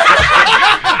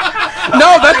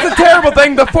 No, that's a terrible terrible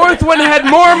thing. The fourth one had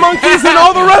more monkeys than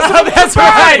all the rest of them. That's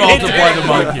right. Multiply the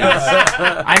monkeys.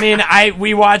 I mean,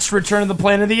 we watched Return of the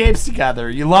Planet of the Apes together.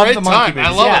 You love Great the monkey time. I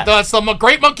movies. love yeah. it. That's the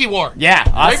great monkey war. Yeah,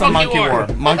 awesome monkey monkey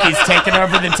war. Monkeys taking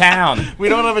over the town. We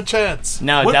don't have a chance.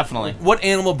 No, definitely. What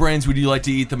animal brains would you like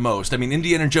to eat the most? I mean,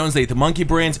 Indiana Jones, they ate the monkey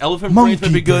brains. Elephant brains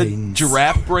might be good.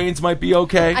 Giraffe brains might be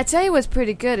okay. I tell you what's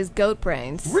pretty good is goat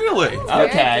brains. Really?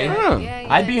 Okay. Yeah,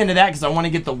 I'd be into that because I want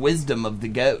to get the wisdom of the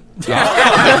goat.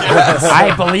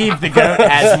 I believe the goat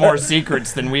has more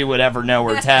secrets than we would ever know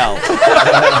or tell.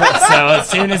 So as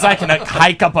soon as I can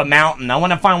hike up a mountain, I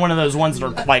want to find one of those ones that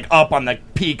are like up on the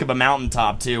peak of a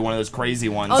mountaintop too, one of those crazy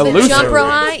ones. Oh, the jump real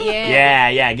high?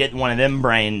 Yeah. Getting one of them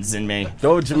brains in me.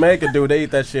 Go to Jamaica, dude. They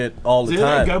eat that shit all the Do they?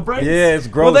 time. Goat brains? Yeah, it's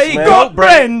gross, Well, they eat man. goat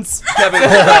brains. Kevin,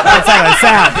 that's how it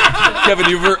sounds. Kevin,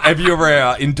 have you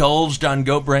ever indulged on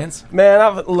goat brains?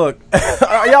 Man, look,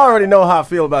 y'all already know how I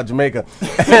feel about Jamaica.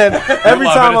 And every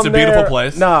love time it. It's I'm a beautiful there,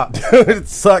 place. Nah, dude, it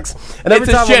sucks. And every It's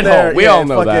a time I'm shithole. there, We all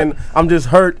know that. I'm just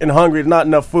hurt and hungry. There's not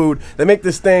enough food. They make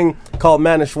this thing called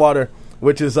manishwater,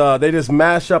 which is they just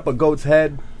mash up a goat's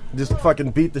head, just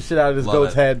fucking beat the shit out of this Love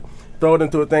goat's it. head, throw it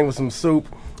into a thing with some soup,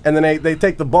 and then they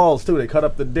take the balls too. They cut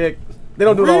up the dick. They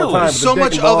don't do it all the Really? time. But So the dick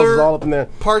much and balls other is all up in there.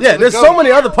 parts Yeah, of the there's goat. so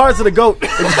many other parts of the goat.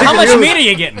 How much meat are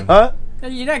you getting? Huh?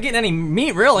 You're not getting any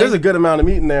meat, really. There's a good amount of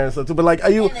meat in there and stuff too. But like,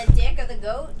 are you the dick of the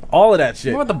goat? all of that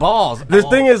shit? What about the balls? The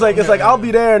thing is, like, it's like I'll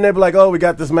be there and they'll be like, "Oh, we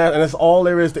got this man," and that's all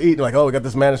there is to eat. And like, "Oh, we got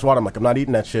this manish water." I'm like, "I'm not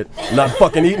eating that shit. I'm not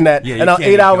fucking eating that." Yeah, you and now can't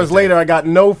 8 eat hours goat later, I got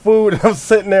no food. And I'm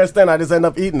sitting there standing. I just end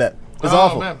up eating that. It's Oh,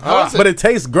 awful. man. How is it? But it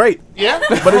tastes great. Yeah?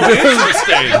 But it's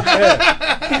Interesting.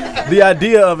 the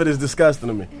idea of it is disgusting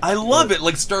to me. I love it.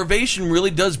 Like, starvation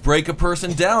really does break a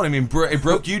person down. I mean, it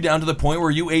broke you down to the point where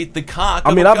you ate the cock.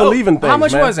 I mean, I believe in things. How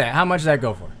much man. was that? How much did that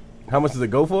go for? How much does it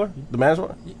go for? The manish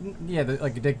water? Yeah,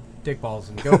 like dick balls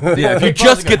and goat. Yeah, if you Dick balls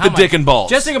just and get goat. the How dick much? and balls.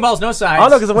 Just dick and balls, no sides. I don't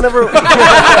know, because whenever...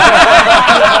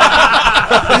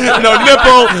 No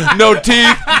nipple, no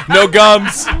teeth, no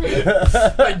gums.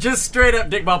 Just straight up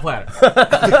dick ball platter.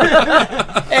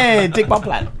 Hey, dick ball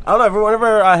platter. I don't know.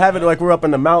 Whenever I have it, like we're up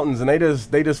in the mountains, and they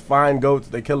just find goats.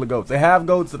 They kill the goats. They have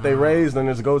goats that they raise, and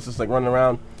there's goats just like running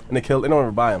around, and they don't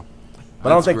ever buy them. But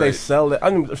I don't That's think they great. sell it.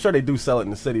 I'm sure they do sell it in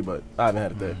the city, but I haven't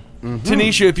had it there.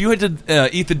 Tanisha, if you had to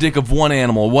eat the dick of one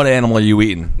animal, what animal are you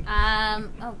eating?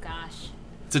 Oh gosh.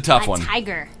 It's a tough A one.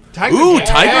 tiger. Ooh,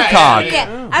 tiger cock.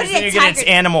 Yeah, I would You get get its tiger.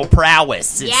 animal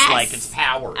prowess. It's Yes. like its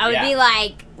power. I would yeah. be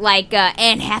like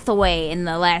Anne Hathaway in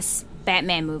the last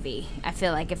Batman movie. I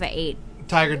feel like if I ate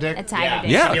Tiger dick. a tiger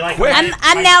dick. Yeah, Be like- quick.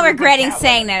 I'm now regretting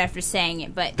saying that after saying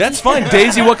it, but That's fine.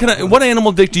 Daisy, what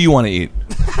animal dick do you want to eat?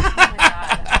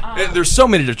 There's so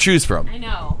many to choose from. I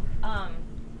know.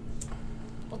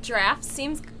 Well, giraffes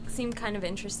seem kind of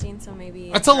interesting, so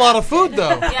maybe. That's a lot of food, though.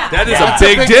 Yeah. That is That's a a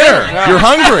big big dinner. dinner. You're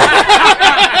hungry.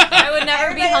 I would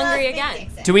never be hungry again.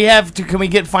 Do we have? Can we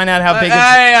find out how big?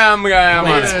 I'm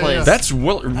on Please, it. please. That's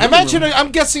really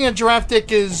I'm guessing a giraffe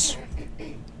dick is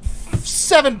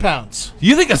 7 pounds.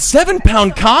 You think a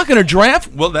 7-pound cock and a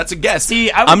giraffe? Well, that's a guess.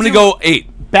 See, I would I'm going to do- go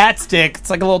 8. Bat stick. It's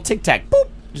like a little tic tac. Boop.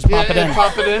 Just pop it in.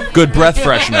 Pop it in. Good breath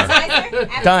freshener.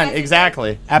 Done.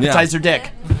 Exactly. Appetizer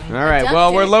dick. All right.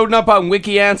 Well, we're loading up on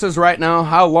Wiki Answers right now.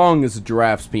 How long is a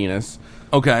giraffe's penis?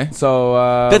 Okay. So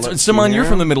That's let's Simon, see you're here.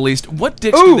 from the Middle East. What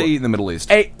dicks Ooh. do they eat in the Middle East?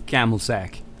 Camel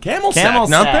sack. Camel sack. Camel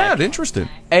Not sack. bad. Interesting.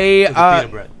 Peanut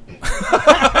bread.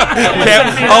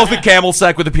 The camel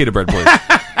sack with the pita bread, please.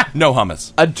 No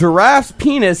hummus. A giraffe's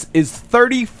penis is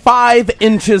 35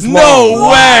 inches long. No way! oh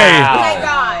my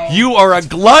god, You are a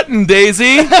glutton,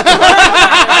 Daisy.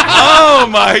 Oh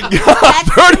my god!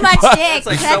 that's too much dick.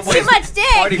 That's too much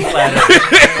Party dick. platter.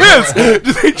 It is.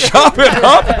 Do they chop it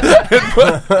up?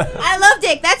 I love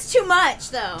dick. That's too much,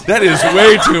 though. That is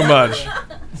way too much.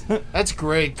 That's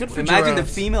great. Good for Imagine the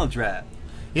giraffes. female giraffe.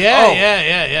 Yeah, Oh.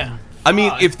 yeah. I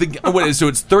mean, if so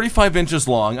it's 35 inches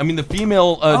long. I mean, the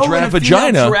female Oh, giraffe and a female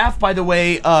vagina. giraffe, by the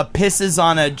way, pisses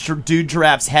on a dude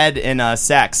giraffe's head in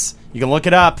sex. You can look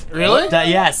it up. Really?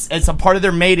 Yes, it's a part of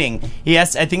their mating.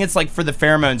 Yes, I think it's like for the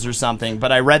pheromones or something.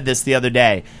 But I read this the other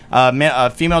day. A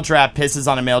female giraffe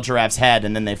pisses on a male giraffe's head,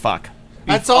 and then they fuck.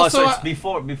 That's Oh, also so it's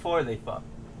before they fuck.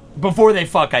 Before they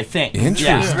fuck, I think. Interesting.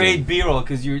 Yeah. Great B-roll,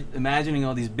 because you're imagining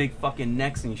all these big fucking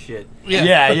necks and shit.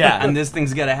 Yeah. And this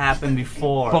thing's gotta happen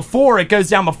before. Before it goes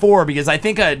down before, because I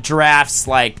think a giraffe's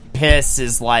like piss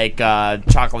is like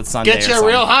chocolate sundae. Get or you something.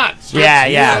 real hot. Yeah.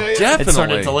 Definitely. It's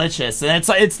sort of delicious, and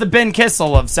it's the Ben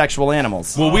Kissel of sexual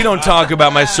animals. Well, we don't talk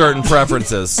about my certain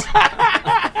preferences.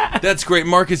 That's great,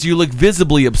 Marcus. You look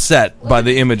visibly upset by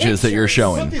the images that you're Put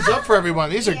showing. these up for everyone.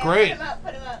 These are great.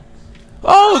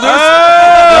 Oh,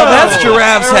 that's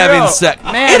giraffes having sex.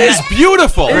 Man, it is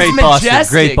beautiful. Great Boston.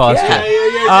 Great Boston.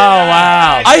 Oh,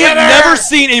 wow. I have never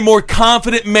seen a more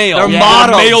confident male. They're than a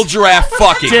models. male giraffe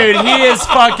fucking. Dude, he is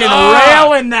fucking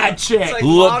railing that chick.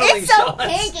 Look. It's so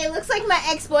pink. It looks like my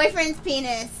ex-boyfriend's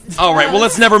penis. All right, well,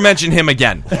 let's never mention him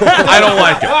again. I don't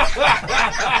like it.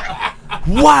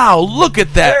 Wow, look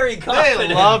at that. Very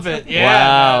confident. I love it.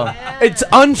 Yeah. Wow. It's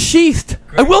unsheathed.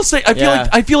 I will say,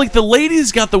 I feel like the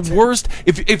ladies got the worst.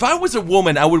 If I was a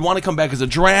woman, I would want to come back as a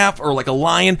giraffe or like a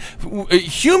lion.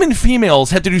 Human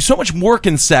females have to do so much work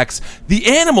in sex.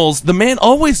 The animals, the man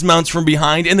always mounts from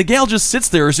behind, and the gal just sits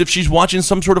there as if she's watching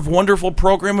some sort of wonderful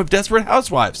program of Desperate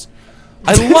Housewives.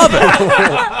 I love it. Down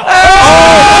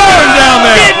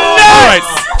there. All right.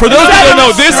 For those who don't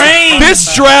know, this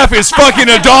giraffe is fucking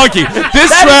a donkey. This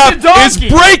giraffe is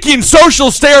breaking social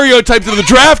stereotypes of the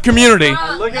giraffe community.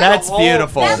 That's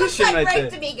beautiful. That looks like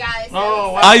rape to me, guys.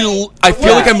 Oh, wow. I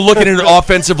feel like I'm looking at an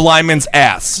offensive lineman's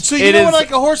ass. So you know when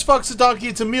like a horse fucks a donkey,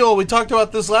 it's a mule. We talked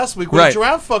about this last week. When Right. a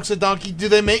giraffe fucks a donkey,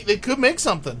 they could make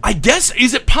something. I guess,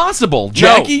 is it possible?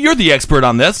 Jackie, you're the expert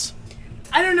on this.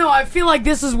 I don't know. I feel like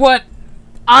this is what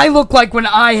I look like when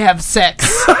I have sex.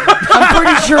 I'm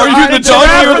pretty sure. Are you the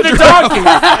donkey or the donkey?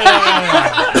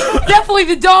 Definitely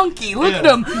the donkey. Look at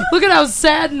him. Look at how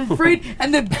sad and afraid.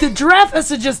 And the giraffe has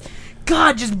to just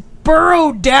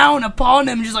burrow down upon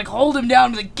him, just like hold him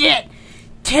down. Like,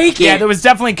 take it. Yeah, there was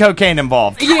definitely cocaine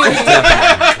involved.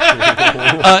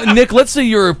 Nick, let's say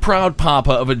you're a proud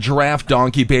papa of a giraffe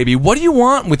donkey baby. What do you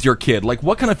want with your kid? Like,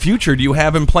 what kind of future do you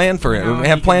have in plan for him?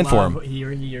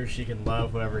 He or she can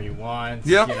love whoever he wants.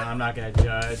 Yep. You know, I'm not going to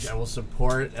judge. I will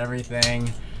support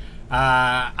everything.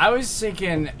 I was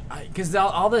thinking, because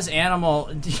all this animal,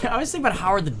 I was thinking about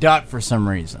Howard the Duck for some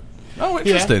reason. Oh,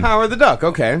 interesting. Howard the Duck,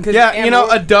 okay.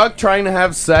 Yeah, a duck trying to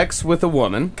have sex with a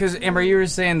woman. Because, Amber, you were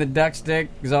saying the duck's dick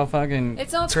is all fucking...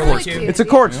 It's all really cute. It's a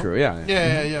corkscrew, yeah.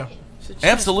 Yeah.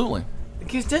 Absolutely.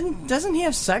 Because doesn't he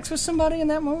have sex with somebody in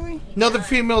that movie? Another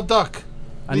female duck.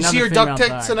 You see her duck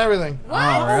tits and everything.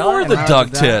 Oh, really? Where are the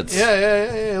duck tits?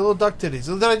 Yeah, little duck titties.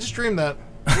 Did I just dream that?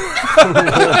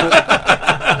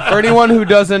 For anyone who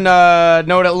doesn't know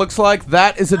what it looks like,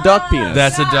 that is a duck penis.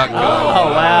 That's a duck. Oh,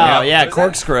 wow. Yeah,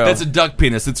 corkscrew. That's a duck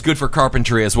penis. It's good for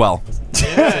carpentry as well.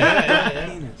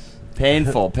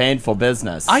 Painful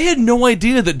business. I had no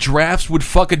idea that giraffes would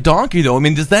fuck a donkey, though. I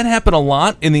mean, does that happen a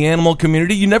lot in the animal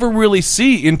community? You never really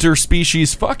see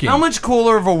interspecies fucking. How much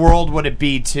cooler of a world would it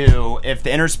be, too, if the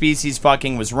interspecies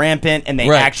fucking was rampant and they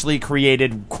actually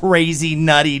created crazy,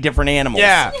 nutty, different animals?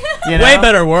 Yeah. You know? Way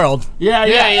better world. Yeah.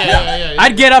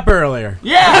 I'd get up earlier.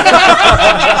 Yeah.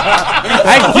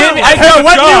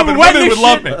 Women would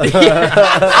love me.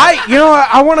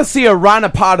 I want to see a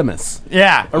rhinopotamus.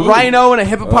 Yeah. A rhino and a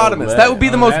hippopotamus. That would be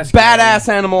the most badass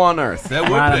animal on earth. That would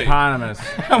be. Hippopotamus.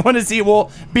 I want to see,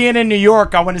 being in New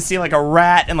York, I want to see like a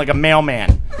rat and like a mailman.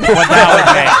 What that would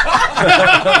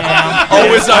make.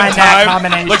 Always on time.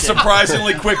 Combination. Like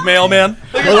surprisingly quick mailman.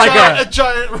 Or like a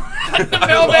giant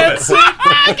mailman suit.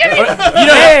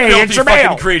 Hey, it's your fucking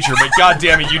mail. creature, but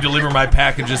goddamn it, you deliver my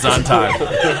packages on time.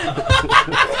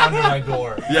 Under my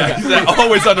door. Yeah, exactly.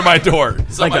 Always under my door.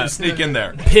 Somebody sneak in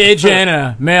there. Pigeon,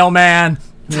 a mailman.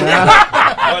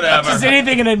 Whatever. Just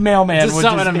anything in a mailman. Just would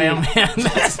something just in a be- mailman.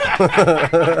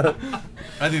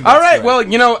 I think All that's right, good.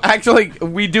 well, actually,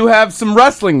 we do have some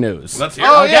wrestling news. Let's hear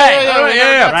Oh, it.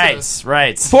 yeah.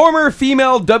 Right. Former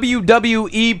female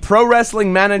WWE Pro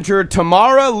Wrestling manager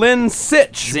Tamara Lynn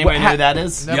Sitch. Does anybody know who that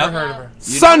is? Never heard of her.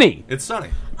 Sunny. It's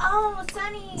Sunny. Oh,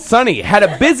 Sunny. Sunny had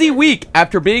a busy week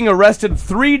after being arrested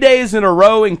 3 days in a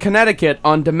row in Connecticut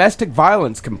on domestic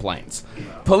violence complaints.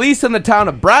 Police in the town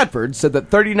of Bradford said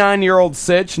that 39-year-old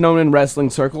Sitch, known in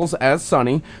wrestling circles as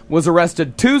Sunny, was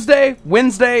arrested Tuesday,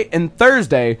 Wednesday, and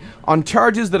Thursday on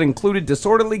charges that included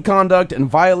disorderly conduct and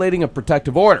violating a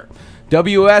protective order.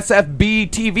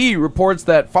 WSFB-TV reports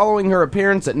that following her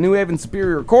appearance at New Haven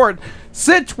Superior Court,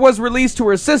 Sitch was released to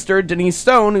her sister, Denise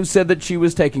Stone, who said that she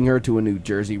was taking her to a New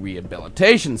Jersey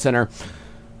rehabilitation center.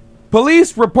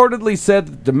 Police reportedly said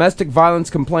that domestic violence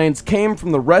complaints came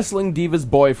from the wrestling diva's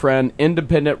boyfriend,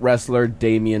 independent wrestler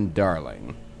Damian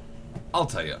Darling. I'll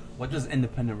tell you. What does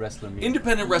independent wrestler mean?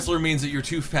 Independent wrestler means that you're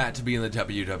too fat to be in the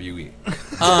WWE.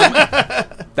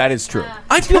 That is true.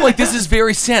 I feel like this is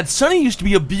very sad. Sunny used to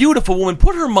be a beautiful woman.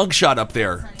 Put her mugshot up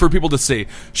there for people to see.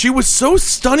 She was so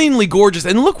stunningly gorgeous,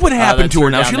 and look what happened that's to her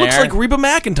her now. down She looks there. like Reba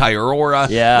McEntire, or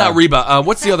Yeah. not Reba.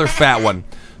 What's the other fat one?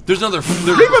 There's another.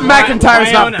 Stephen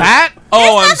McIntyre's not fat.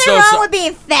 Oh, I'm Nothing so wrong sorry. with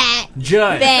being fat.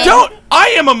 Judge. Ben. Don't. I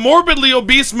am a morbidly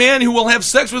obese man who will have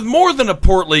sex with more than a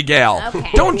portly gal. Okay.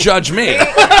 Don't judge me.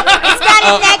 It's got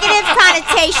a negative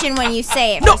connotation when you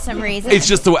say it for some reason. It's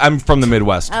just the way I'm from the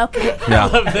Midwest. Okay. Yeah. I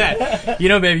love that. You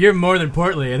know, babe, you're more than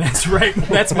portly, and that's right.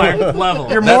 That's my level.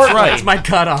 You're That's more right. That's my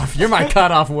cutoff. You're my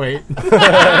cutoff weight.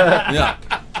 Yeah.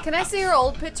 Can I see her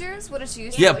old pictures? What does she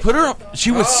used to Yeah, look put her like? up.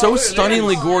 She was so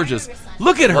stunningly gorgeous.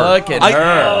 Look at her. Look at her.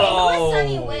 Who was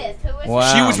Sunny with? Who was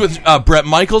Wow. She was with Brett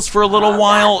Michaels for a little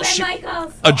while. Brett She,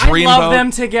 Michaels. a dreamboat. I love them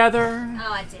together.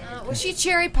 Oh, I did. Was she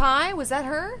Cherry Pie? Was that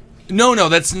her? No,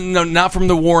 that's not from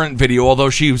the Warrant video. Although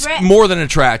she was Brett- more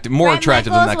attractive than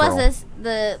that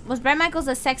girl. Was Brett Michaels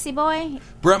a sexy boy?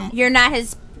 Brett, You're not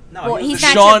his. No, he he's was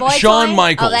not Shawn- your boy Shawn toy?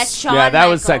 Michaels. Oh, that's Shawn. Yeah, that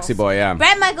was Michaels. Sexy Boy, yeah.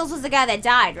 Brett Michaels was the guy that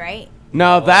died, right?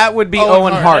 No, that would be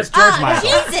Owen Hart. Oh,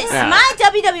 Jesus! Yeah. My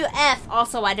WWF.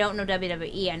 Also, I don't know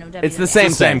WWE. I know WWF. It's the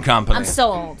same same company. I'm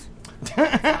so old.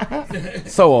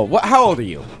 So old. How old are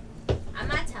you? I'm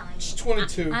not telling you. She's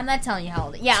 22. I'm not telling you how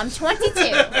old. Yeah, I'm 22.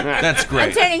 That's I'm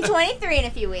great. turning 23 in a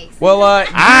few weeks. Well,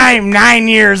 I'm 9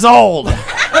 years old.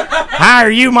 Are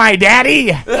you my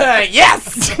daddy?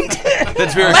 Yes.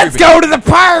 That's very Let's creepy. go to the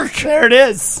park. There it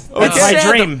is. That's my sad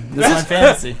dream. That's my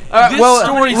fantasy. This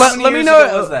story. let me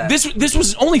know. This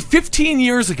was only 15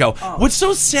 years ago. What's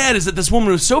so sad is that this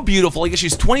woman was so beautiful. I guess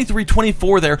she's 23,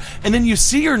 24 there, and then you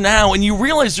see her now, and you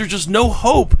realize there's just no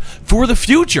hope for the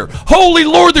future. Holy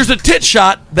Lord, there's a tit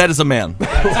shot. That is a man.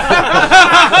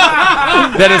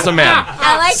 That is a man.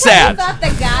 I like Sad.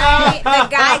 how you thought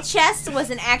the guy chest was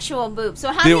an actual boob.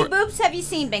 So how They many were- boobs have you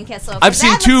seen, Ben Kissel? 'Cause I've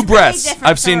seen that two looks really breasts. different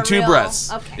I've seen for a two real-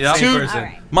 breasts. Okay. Yeah. Two- All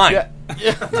right. Mine. Yeah.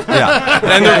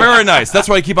 And they're very nice. That's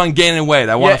why I keep on gaining weight.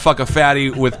 I want Yeah. to fuck a fatty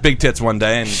with big tits one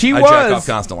day, and She I jack was- off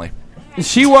constantly.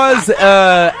 She was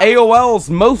AOL's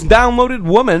most downloaded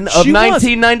woman of She was.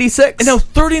 1996. And now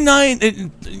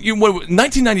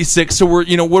 1996. So we're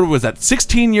what was that?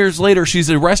 16 years later, she's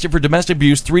arrested for domestic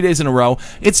abuse 3 days in a row.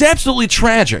 It's absolutely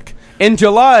tragic. In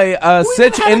July, Who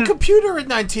Sitch even had a ended. computer in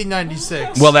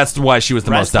 1996? Well, that's why she was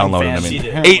the most Wrestling downloaded. fan, I she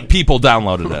mean, did. 8 people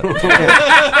downloaded it.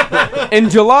 In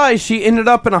July, she ended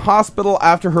up in a hospital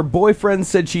after her boyfriend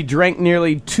said she drank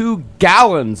nearly 2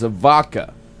 gallons of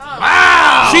vodka.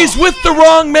 Wow! She's with the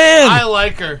wrong man. I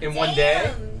like her. In one day?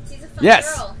 She's a fun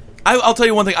Yes. girl. I'll tell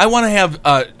you one thing. I want to have.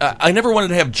 I never wanted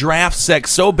to have draft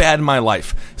sex so bad in my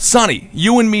life. Sonny,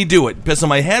 you and me do it. Piss on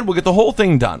my head. We'll get the whole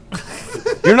thing done.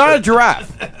 You're not a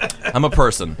giraffe. I'm a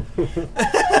person.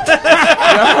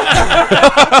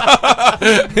 All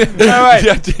right.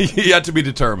 Yet to be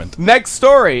determined. Next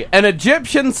story. An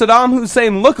Egyptian Saddam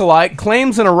Hussein lookalike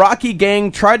claims an Iraqi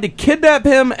gang tried to kidnap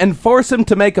him and force him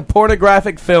to make a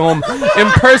pornographic film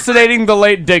impersonating the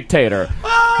late dictator.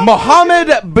 Mohammed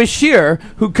Bashir,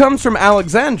 who comes from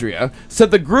Alexandria, said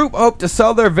the group hoped to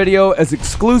sell their video as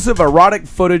exclusive erotic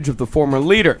footage of the former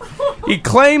leader. He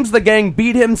claims the gang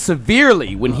beat him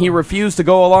severely when he refused to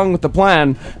go along with the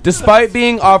plan, despite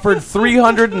being offered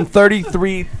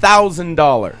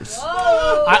 $333,000.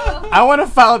 I want to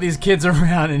follow these kids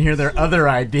around and hear their other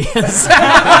ideas.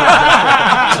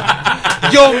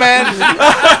 Yo, man,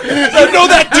 you know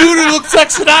that dude who looks like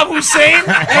Saddam Hussein?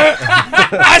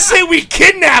 I say we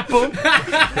kidnap him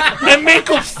and make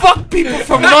him fuck people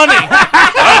for money.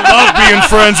 I love being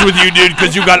friends with you, dude,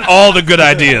 because you got all the good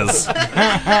ideas.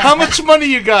 How much money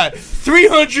you got?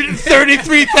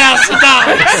 $333,000.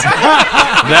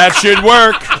 That should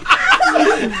work.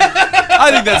 I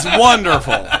think that's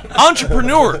wonderful.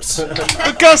 Entrepreneurs.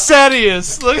 Look how sad he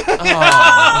is. Look. It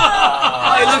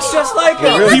looks just like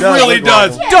him. He really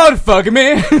does. Don't fuck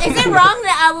me. Is it wrong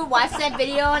that I would watch that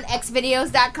video on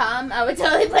xvideos.com? I would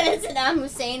totally put in Saddam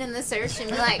Hussein in the search and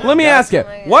be like, Let me ask you,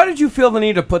 why did you feel the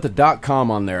need to put the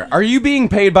 .com on there? Are you being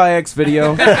paid by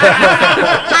Xvideo?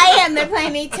 I am. They're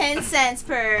paying me 10 cents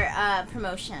per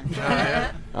promotion.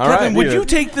 All right, Kevin, would dude. you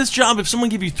take this job if someone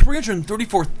gave you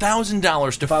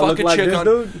 $334,000 to fuck look a like chick this on?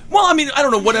 dude? Well, I mean, I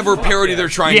don't know, whatever parody they're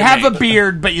trying You to have make. a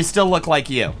beard, but you still look like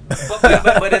you.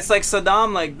 But it's like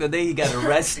Saddam, like the day he got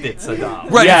arrested,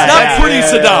 Saddam. Right, Yeah, it's not yeah, pretty yeah,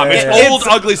 Saddam. yeah, It's yeah. old,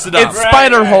 ugly Saddam. It's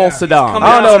Spider Hole Saddam. Come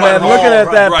I don't know, That's man. my Looking hole.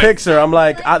 at that Right. picture, I'm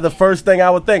like, the first thing I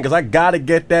would think is I gotta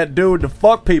get that dude to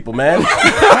fuck people, man.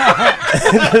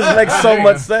 It just makes so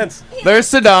much sense. There's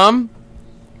Saddam.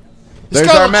 This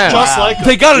There's guy our looks man. just like him.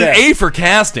 They got an Yeah. A for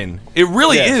casting. It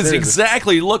really Yeah, is seriously.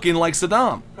 exactly looking like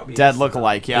Saddam. Dead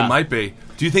look-alike, yeah. It might be.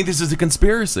 Do you think this is a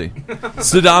conspiracy?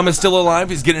 Saddam is still alive.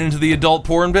 He's getting into the adult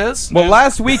porn biz. Well,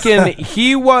 last weekend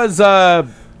he was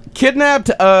Kidnapped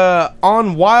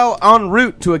en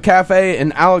route to a cafe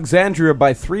in Alexandria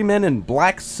by 3 men in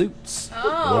black suits.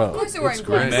 Oh, of course they're wearing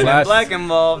black. Men in black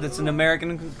involved. It's an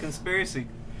American conspiracy.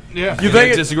 Yeah. You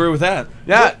think disagree with that?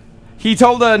 Yeah. He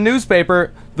told a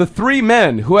newspaper, the 3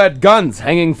 men who had guns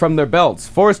hanging from their belts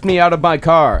forced me out of my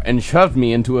car and shoved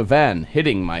me into a van,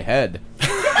 hitting my head.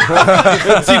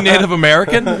 Is he Native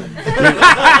American?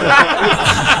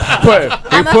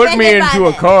 He put me into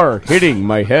a car, hitting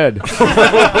my head.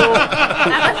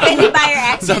 I'm offended by your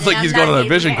accent. Sounds like and he's I'm going not on a Native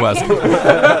vision quest.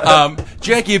 American.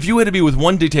 Jackie, if you had to be with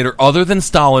one dictator other than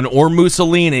Stalin or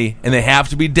Mussolini, and they have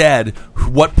to be dead,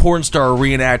 what porn star or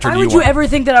reenactor Why do you would you want? ever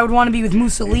think that I would want to be with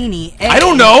Mussolini? I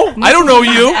don't know. I don't know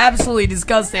Mussolini you. is absolutely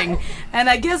disgusting. And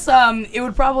I guess it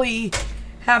would probably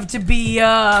have to be,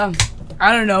 I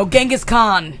don't know, Genghis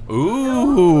Khan.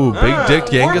 Ooh, big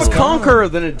dick Genghis More of a Khan. conqueror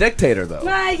than a dictator,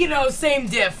 though. Same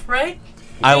diff, right?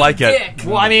 I like it. Dick.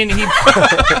 Well, I mean, he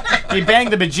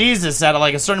banged the bejesus out of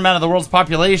like a certain amount of the world's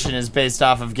population is based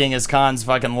off of Genghis Khan's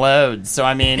fucking load. So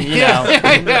I mean, you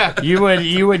know,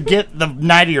 you would get the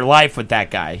night of your life with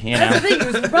that guy. You know, That's the thing, he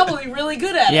was probably really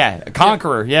good at it. yeah, a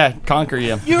conqueror. Yeah, conquer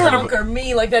you. You conquer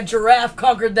me like that giraffe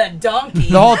conquered that donkey.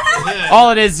 The whole,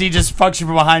 all it is, he just fucks you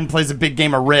from behind, and plays a big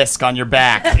game of Risk on your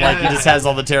back. Like he just has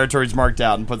all the territories marked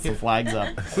out and puts the flags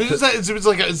up. What is that?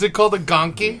 Is it called a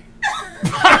gonky?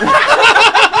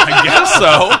 I guess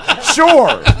so.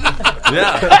 Sure.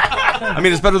 Yeah. I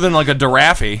mean, it's better than like a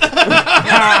giraffe.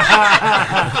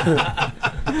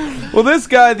 Well, this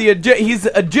guy, he's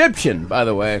Egyptian, by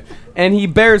the way, and he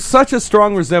bears such a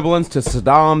strong resemblance to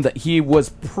Saddam that he was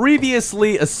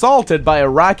previously assaulted by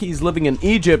Iraqis living in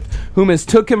Egypt who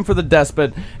mistook him for the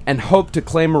despot and hoped to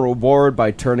claim a reward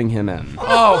by turning him in.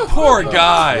 Oh, poor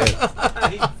guy.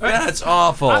 That's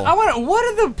awful. I want to. What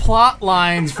are the plot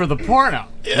lines for the porno?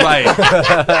 Right.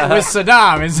 With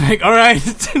Saddam, it's like, all right,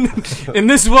 in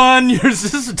this one, you're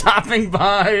just stopping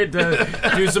by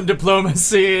to do some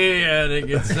diplomacy, and it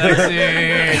gets sexy.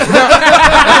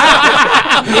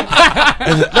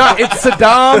 No, it's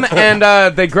Saddam,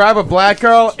 and they grab a black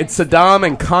girl. It's Saddam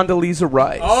and Condoleezza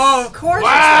Rice. Oh, of course.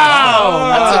 Wow,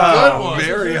 that's a good one.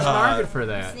 Very There's a hot. market for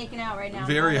that. Sneaking out right now.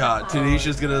 Very hot.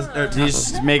 Tanisha's gonna. He's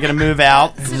just making a move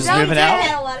out. Just moving I out.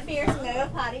 had a lot of fears. I'm gonna go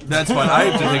potty. That's fine. I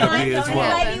have to take a pee as You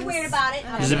well. might be weird about it.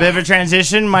 There's a bit of a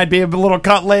transition. Might be a little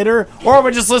cut later, or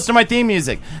we just listen to my theme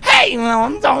music. Hey,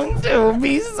 no, don't do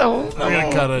me so. I'm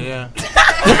gonna cut it. Yeah.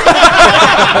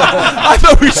 I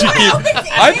thought we should keep.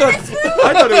 I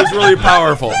thought it was really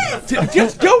powerful.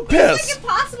 Just go piss.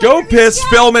 Go piss,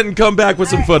 film it, and come back with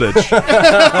some footage. All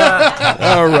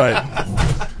right.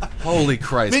 Holy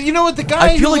Christ. But you know what? The guy. I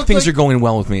feel who like looked things are going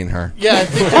well with me and her. Yeah. I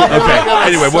think Okay.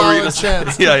 Anyway, what were you going going to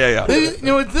to say? Yeah. You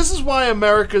know what? This is why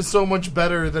America is so much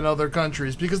better than other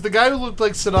countries. Because the guy who looked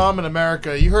like Saddam in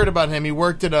America, you heard about him. He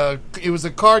worked at it was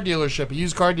a car dealership, a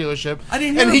used car dealership. I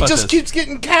didn't hear And he about just this. keeps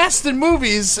getting cast in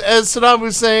movies as Saddam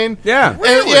Hussein. Yeah.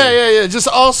 And, yeah. Just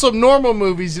also normal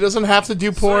movies. He doesn't have to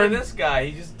do So porn. this guy,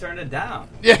 he just turned it down.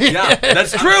 Yeah,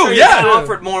 that's I'm true. sure he Yeah.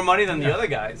 offered more money than the other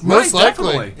guys. Most Right,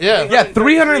 likely. definitely. Yeah. Yeah,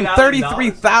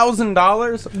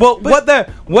 $333,000. Well, what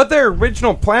their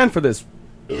original plan for this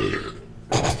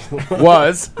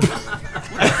was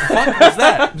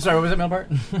I'm sorry, what was that, Melbart?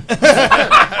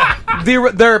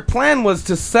 their plan was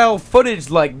to sell footage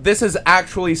like this is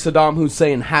actually Saddam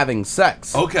Hussein having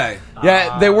sex. Okay.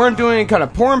 Yeah, they weren't doing any kind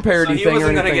of porn So parody he thing or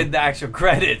wasn't going to anything. get the actual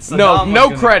credits. No, Saddam was no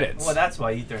gonna- credits. Well, that's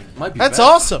why he turned it. That's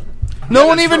awesome. No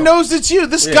one even knows it's you.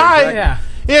 This guy.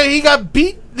 Yeah, he got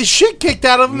beat the shit kicked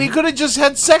out of him. He could have just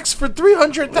had sex for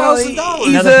 $300,000. Now,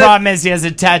 the problem is he has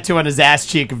a tattoo on his ass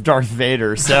cheek of Darth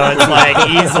Vader, so it's like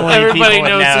easily Everybody people would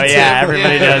knows know. it's Yeah, him.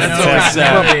 everybody Yeah. knows.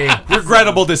 So,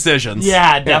 Regrettable decisions.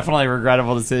 yeah, definitely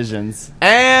regrettable decisions.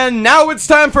 And now it's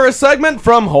time for a segment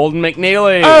from Holden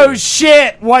McNeely. Oh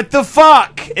shit! What the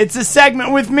fuck? It's a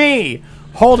segment with me,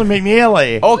 Holden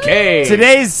McNeely. Okay.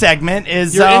 Today's segment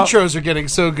is Your intros are getting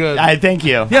so good. I thank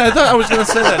you. Yeah, I thought I was going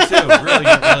to say that too. Really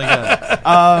good, really good.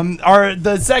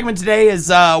 The segment today is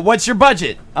what's your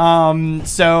budget?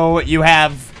 So you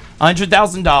have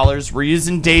 $100,000. We're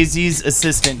using Daisy's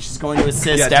assistant. She's going to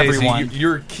assist everyone. Daisy,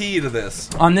 you're key to this.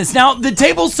 On this. Now, the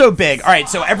table's so big. All right,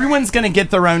 so everyone's going to get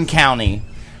their own county.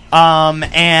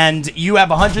 And you have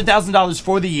 $100,000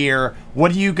 for the year.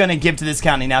 What are you going to give to this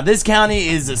county? Now, this county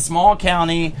is a small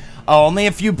county, only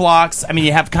a few blocks. I mean,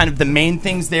 you have kind of the main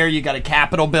things there. You got a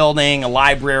Capitol building, a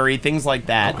library, things like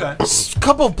that. Okay. A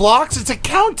couple of blocks. It's a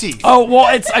county. Oh,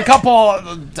 well, it's a couple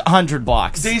 100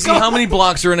 blocks. Daisy, how many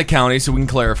blocks are in a county so we can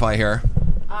clarify here?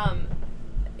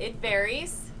 It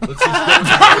varies. Let's just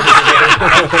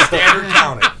go with standard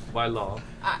county. By law.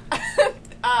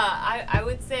 I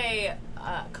would say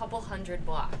hundred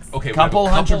blocks. Okay, couple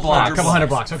hundred blocks. Couple hundred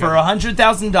blocks. Okay. For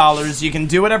 $100,000, you can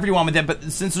do whatever you want with it. But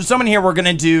since there's so many here, we're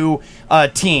gonna do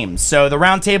teams. So the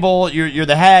round table, you're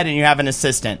the head, and you have an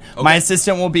assistant. Okay. My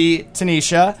assistant will be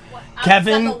Tanisha.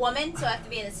 Kevin, I'm a woman, so I have to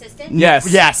be an assistant.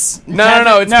 Yes.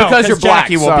 No. It's because you're black.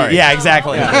 Jackie will be. Yeah,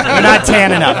 exactly. You're not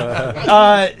tan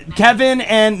enough. Kevin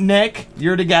and Nick,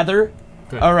 you're together.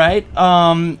 Good. All right.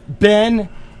 Ben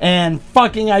and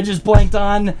I just blanked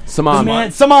on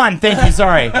Saman. Saman, thank you.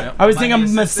 Sorry, I was thinking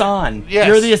Masan. Yes.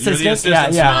 You're the assistant.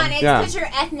 Saman, it's because you're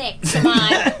ethnic.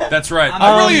 Saman. That's right.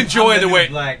 I really enjoy the way.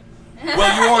 Black.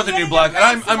 Well, you are the new black.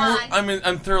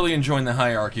 I'm thoroughly enjoying the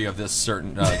hierarchy of this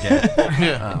certain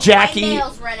game. Jackie,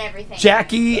 run everything.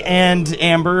 Jackie and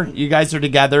Amber, you guys are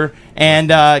together, and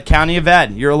County of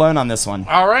Ed, you're alone on this one.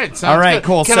 All right, sounds all right, good.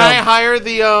 cool. Can I hire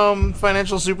the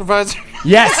financial supervisor?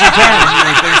 Yes, you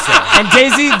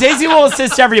can. And Daisy will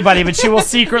assist everybody, but she will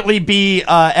secretly be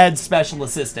Ed's special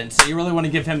assistant. So you really want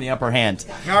to give him the upper hand.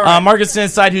 All right. Marcus can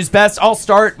decide who's best. I'll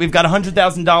start. We've got $100,000,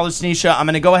 Tanisha. I'm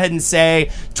going to go ahead and say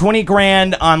 20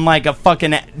 grand on like a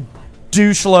fucking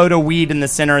douche load of weed in the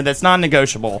center. That's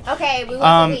non-negotiable. Okay, we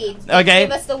want the weed. Okay,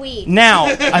 give us the weed.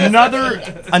 Now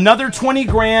another 20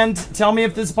 grand. Tell me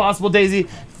if this is possible, Daisy.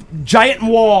 Giant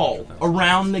wall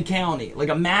around the county, like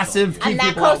a massive. I'm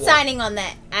not co-signing on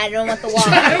that. I don't want the wall.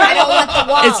 I don't want the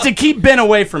wall. It's to keep Ben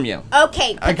away from you.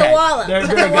 Okay, put the wall up.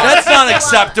 That's not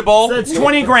acceptable. So it's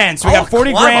 20 grand. So we got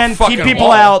 40 grand. Keep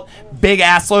people out. Big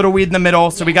ass load of weed in the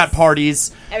middle. So we got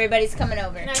parties. Everybody's coming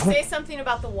over. Can I say something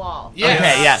about the wall? Yeah.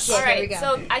 Okay. Yes. All right.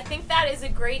 So I think that is a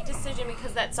great decision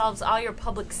because that solves all your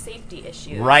public safety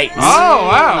issues. Right. Oh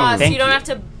wow. So you don't have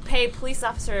to pay police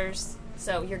officers.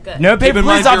 So you're good. No, keep in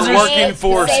mind, officers. you're working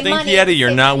for Stinky Eddie.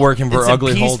 You're not working for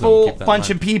Ugly Holden. It's a peaceful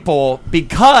bunch of people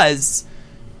because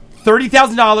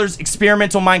 $30,000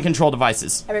 experimental mind control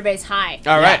devices. Everybody's high.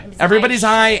 All right. Everybody's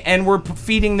high, and we're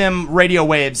feeding them radio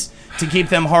waves to keep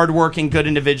them hardworking, good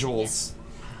individuals.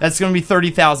 That's going to be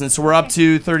 30,000. So we're up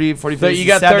to 30, 40, 50, So you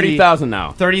got 30,000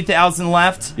 now. 30,000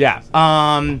 left. Yeah.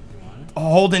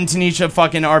 Holden, Tanisha,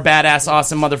 fucking our badass,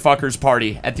 awesome motherfuckers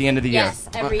party at the end of the year. Yes,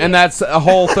 every year. And that's a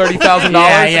whole $30,000?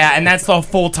 Yeah, and that's the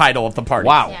full title of the party.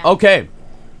 Wow. Yeah. Okay.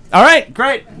 All right,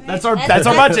 great. That's our budget.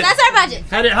 That's our budget.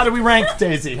 How do we rank,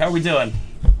 Daisy? How are we doing?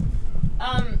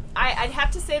 I'd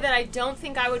have to say that I don't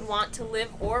think I would want to live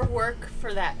or work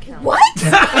for that county. What?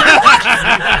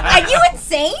 Are you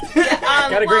insane?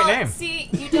 Got a great name. See,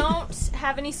 you don't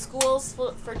have any schools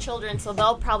for children, so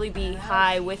they'll probably be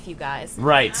high with you guys.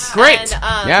 Right. Great.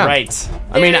 And, Yeah. Right.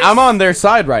 I mean, I'm on their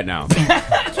side right now.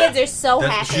 Kids are so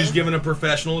happy. She's giving a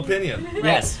professional opinion.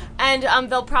 Yes. And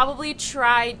they'll probably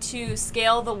try to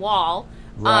scale the wall.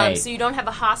 Right. So you don't have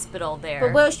a hospital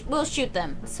there. But we'll shoot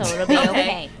them, so it'll be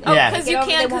okay. Oh, Yeah. because you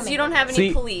can't, because you don't have any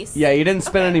See, police. Yeah, you didn't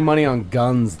spend any money on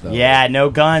guns, though. Yeah, no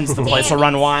guns. The place will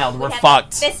run wild. We're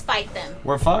fucked. Fist fight them.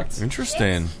 We're fucked.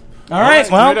 Interesting. All right,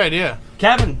 well, Good idea.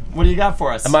 Kevin, what do you got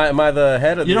for us? Am I the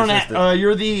head of You the don't assistant? have,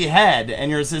 you're the head, and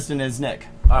your assistant is Nick.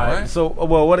 All right. So,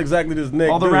 well, what exactly does Nick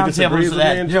All the do? He round just tables agrees are with me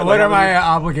that. and Yeah, shit? what Like, are my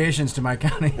obligations to my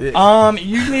county?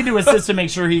 You need to assist to make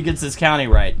sure he gets his county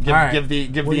right. All right. Give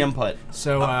the input.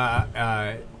 So,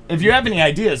 If you have any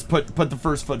ideas, put the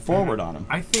first foot forward on him.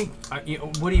 I think.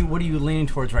 What are you leaning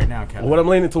towards right now, Kevin? What I'm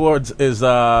leaning towards is,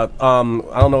 I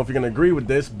don't know if you're going to agree with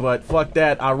this, but fuck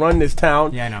that. I run this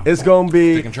town. Yeah, I know. It's going to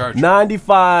be Taking charge.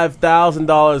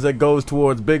 $95,000 that goes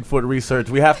towards Bigfoot research.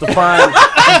 We have to find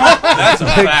That's a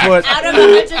fact. Bigfoot Out of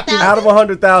 100,000. out of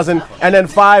 100,000, and then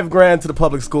 $5,000 to the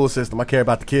public school system. I care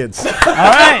about the kids. All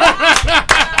right,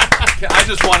 I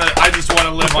just want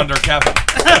to live under Kevin.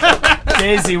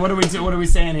 Daisy, what are we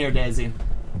saying here, Daisy?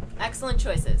 Excellent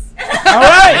choices. All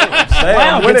right, Hey,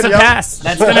 wow, I'm winning, gets a yo. pass.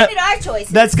 That's We gonna did our choices.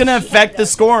 that's gonna affect the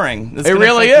scoring. That's It gonna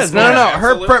really affect is. the No, scoring.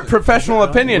 Her Absolutely. professional We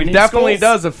opinion need definitely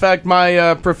schools. does affect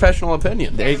my professional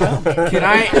opinion. There you go. Can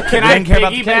I didn't care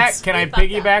about the kids. piggyback? Can I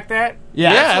piggyback that?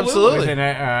 Yeah, absolutely. With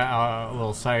a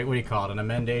little site. What do you call it? An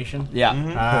amendation. Yeah.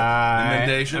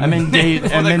 Amendation.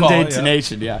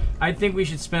 Amendation. Yeah. I think we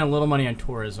should spend a little money on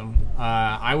tourism.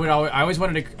 I always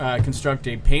wanted to construct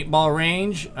a paintball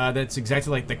range that's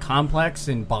exactly like the complex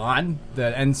in Bond,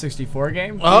 the N64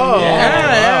 game. Oh.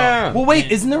 Yeah. Well,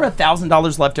 wait, isn't there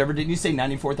 $1,000 left over? Didn't you say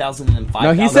 94,000 and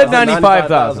 5,000? No, he said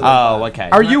 95,000. Oh, okay.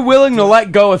 Are you willing to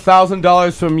let go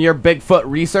 $1,000 from your Bigfoot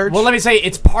research? Well, let me say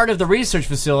it's part of the research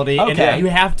facility, Okay. and you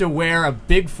have to wear a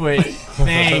Bigfoot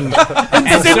thing, and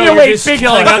so you're simulate just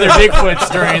killing other Bigfoots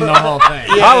during the whole thing.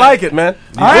 I like it, man.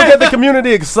 We'll get the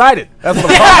community excited. That's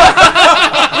what I'm talking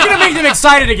about. We're gonna make makes him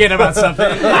excited again about something.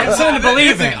 I'm something to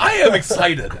believe in. I am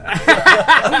excited.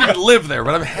 I don't even live there,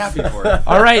 but I'm happy for it.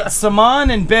 All right, Saman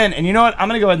and Ben, and you know what? I'm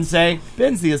gonna go ahead and say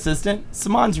Ben's the assistant.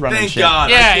 Saman's running Thank shit.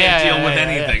 God, I can't deal with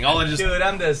anything. All I just Dude,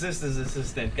 I'm the assistant's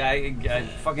assistant. Guy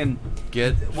fucking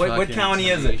get. What county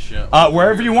is it?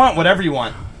 Wherever you want, whatever you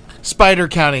want. Spider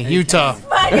County, Utah.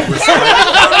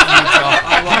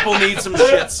 People need some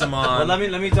shit, Saman. Well,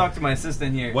 let me talk to my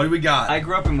assistant here. What do we got? I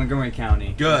grew up in Montgomery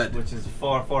County. Good. Which is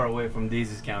far away from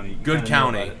Daisy's County. Good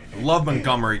county. Love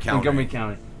Montgomery County. Montgomery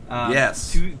County.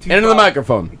 Yes. Into the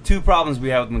microphone. Two problems we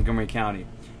have with Montgomery County.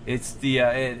 It's the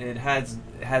it has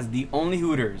the only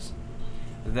Hooters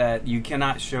that you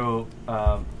cannot show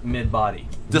mid body.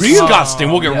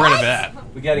 Disgusting. We'll get rid of that.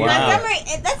 We gotta Montgomery.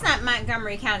 That's not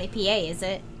Montgomery County, PA, is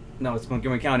it? No, it's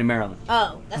Montgomery County, Maryland.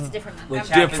 Oh, that's a different Which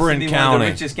Montgomery. happens to be one of the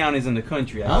richest counties in the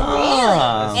country. Really?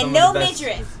 And no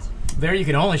midriff. There you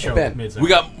can only show mid. We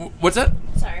got what's that?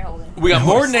 Sorry, hold on. We got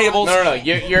more navels. No.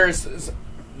 Yours.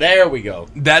 There we go.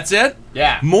 That's it?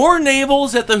 Yeah. More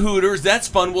navels at the Hooters. That's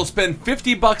fun. We'll spend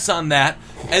 $50 on that,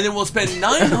 and then we'll spend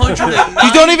 $909.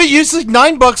 You don't even use like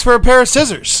 $9 for a pair of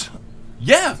scissors.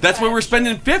 Yeah, that's why we're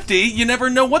spending $50. You never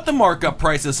know what the markup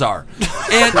prices are.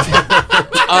 And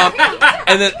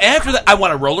and then after that, I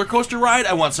want a roller coaster ride.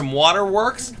 I want some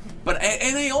waterworks.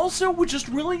 And I also would just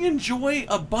really enjoy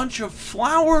a bunch of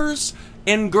flowers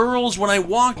and girls when I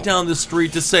walk down the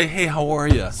street to say, "Hey, how are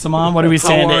you?" Saman, what are we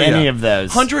saying to any of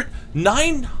those?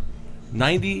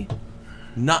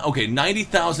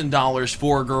 $90,000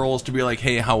 for girls to be like,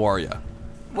 "Hey, how are you?"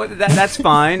 Well, that's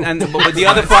fine. But the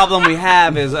other problem we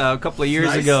have is a couple of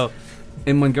years ago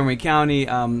in Montgomery County,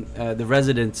 the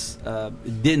residents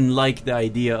didn't like the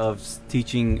idea of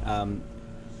teaching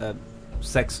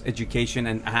sex education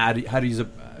and how to use a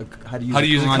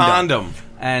condom.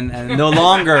 And no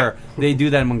longer they do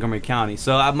that in Montgomery County.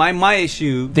 So my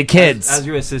issue, the kids, as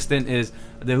your assistant, is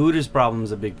the Hooters problem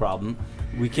is a big problem.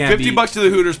 We can't $50 to the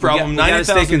Hooters problem. $90,000.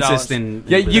 Stay consistent.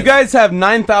 Yeah, you guys have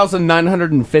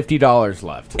 $9,950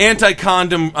 left.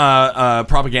 Anti-condom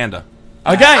propaganda.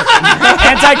 Okay,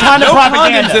 anti-condom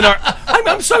propaganda.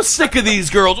 I'm so sick of these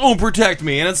girls. Oh, protect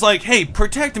me, and it's like, hey,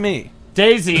 protect me.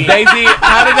 Daisy,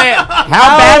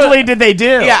 how badly did they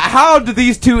do? Yeah, how did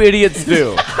these two idiots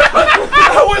do?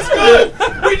 That was good.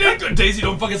 We did good. Daisy,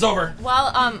 don't fuck us over.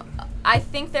 Well, I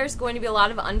think there's going to be a lot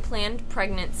of unplanned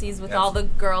pregnancies with all the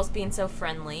girls being so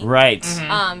friendly. Right.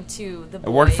 To the boys.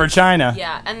 It worked for China.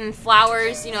 Yeah, and then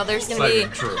flowers, there's going to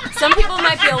be... Some people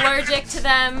might be allergic to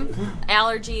them.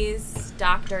 Allergies.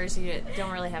 Doctors. You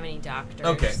don't really have any doctors.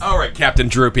 Okay. All right, Captain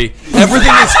Droopy.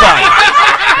 Everything is fine.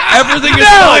 Everything is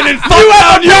fine in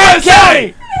fuck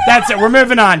USA! That's it. We're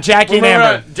moving on. Jackie and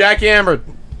Amber. Jackie Amber.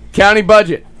 County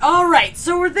budget. All right,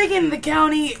 so we're thinking the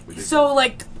county. So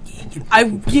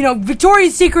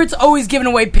Victoria's Secret's always giving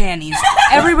away panties.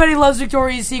 Everybody loves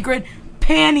Victoria's Secret.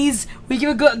 Panties. We give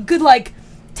a good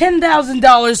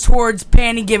 $10,000 towards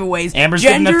panty giveaways. Amber's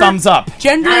giving the thumbs up.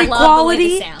 Gender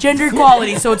equality.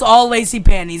 So it's all lacy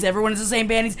panties. Everyone has the same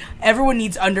panties. Everyone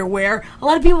needs underwear. A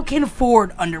lot of people can't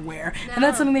afford underwear, and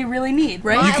that's something they really need,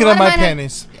 right? You can have my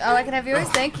panties. I can have yours.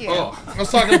 Thank you. I was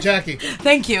talking to Jackie.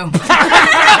 Thank you.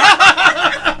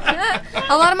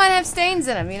 A lot of mine have stains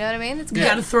in them. You know what I mean? It's good. You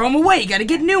got to throw them away. You got to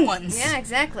get new ones. Yeah,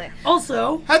 exactly.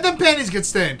 Also, how'd them panties get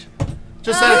stained?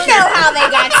 Just you know how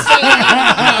they got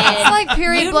stained. It's like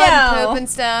period blood and poop and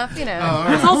stuff,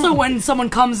 It's also when someone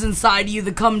comes inside you,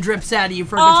 the cum drips out of you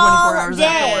for a good 24 hours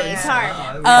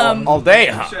afterwards. All day,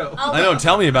 huh? I know,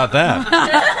 tell me about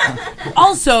that.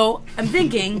 Also, I'm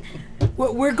thinking,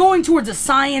 we're going towards a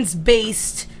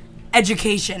science-based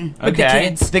education with the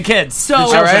kids. The kids.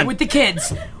 So, with the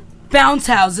kids, bounce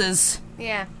houses.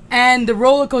 Yeah. And the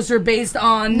roller coaster based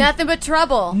on... Nothing but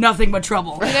trouble. Nothing but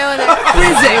trouble.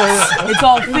 Physics. It's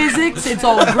all physics. It's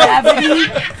all gravity. We're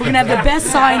going to have the best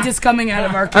scientists coming out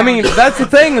of our county. I mean, that's the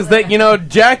thing is that,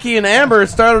 Jackie and Amber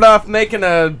started off making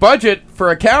a budget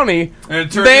for a county. And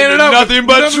it turned into nothing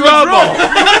but trouble.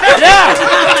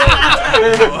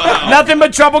 Yeah. Nothing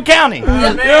but trouble county.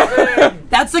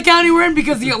 That's the county we're in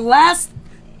because the last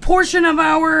portion of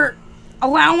our...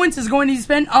 allowance is going to be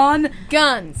spent on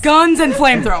guns and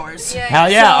flamethrowers. Hell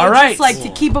yeah! So all right. Just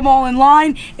to keep them all in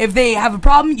line. If they have a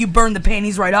problem, you burn the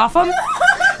panties right off them.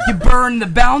 You burn the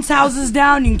bounce houses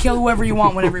down. You can kill whoever you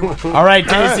want, whenever you want. All right,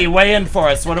 Daisy, weigh in for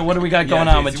us. What do we got going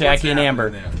on with Jackie and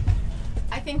Amber?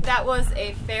 I think that was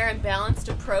a fair and balanced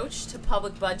approach to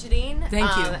public budgeting.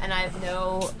 Thank you. And I have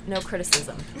no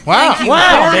criticism. Wow.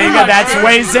 Wow. There you go. That's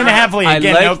weighs in heavily.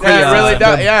 Again, no criticism. Really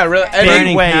does. Yeah, really.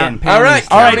 Big weigh in. All right.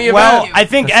 Well, I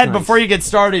think, Ed, before you get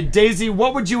started, Daisy,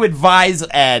 what would you advise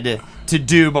Ed to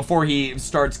do before he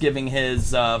starts giving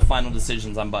his final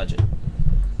decisions on budget?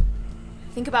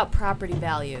 Think about property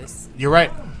values. You're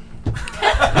right.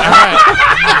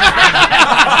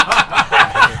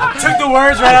 Took the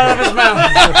words right out of his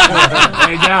mouth.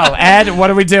 There you go. Ed, what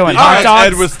are we doing? Hot dogs?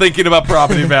 Ed was thinking about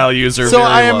property values. So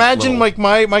I imagine like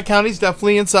my county's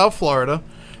definitely in South Florida,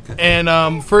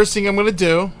 and first thing I'm going to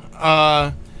do,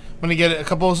 I'm going to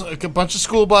get a bunch of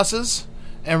school buses,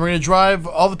 and we're going to drive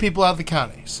all the people out of the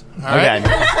counties. All right?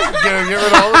 get rid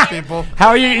of all those people. How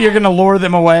are you're going to lure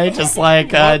them away? Just like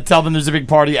tell them there's a big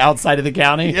party outside of the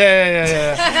county?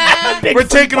 Yeah. We're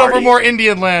taking over more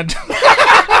Indian land.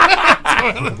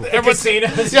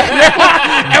 Casinos.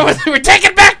 We're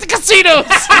taking back the casinos.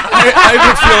 I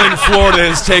have a feeling Florida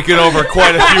has taken over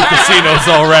quite a few casinos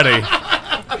already.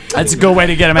 That's a good way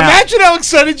to get them out. Imagine how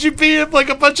excited you'd be if like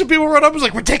a bunch of people run up and was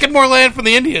like, we're taking more land from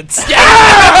the Indians.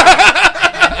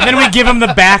 And then we give him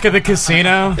the back of the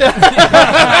casino.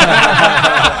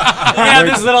 Yeah,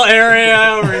 this little area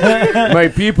over here. My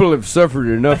people have suffered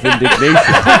enough indignation.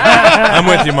 I'm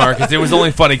with you, Marcus. It was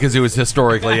only funny because it was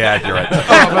historically accurate.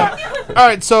 All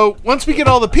right, so once we get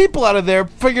all the people out of there,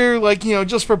 figure like,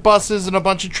 just for buses and a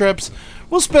bunch of trips,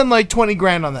 we'll spend like 20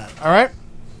 grand on that. All right?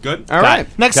 Good. All right.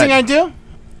 Next thing I do,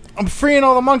 I'm freeing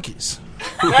all the monkeys.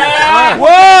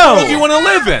 Whoa! What do you want to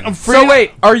live in? So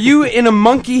wait, are you in a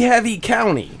monkey-heavy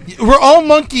county? We're all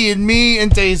monkey, and me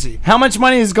and Daisy. How much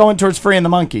money is going towards freeing the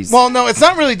monkeys? Well, no, it's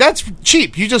not really. That's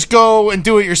cheap. You just go and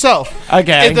do it yourself.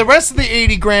 Okay. And the rest of the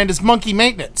 80 grand is monkey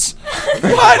maintenance.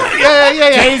 What?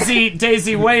 Yeah.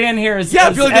 Daisy, weigh in here as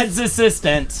I feel like Ed's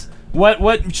assistant.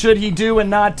 What should he do and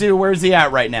not do? Where's he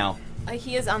at right now?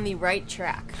 He is on the right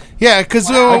track. Yeah, because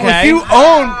Okay.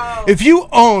 if you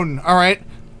own, all right,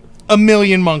 1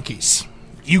 million monkeys,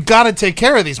 you got to take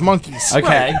care of these monkeys.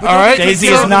 Okay. All right. Daisy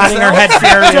is nodding her head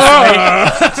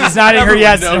furiously. She's nodding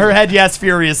her head yes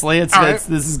furiously. This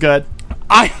is good.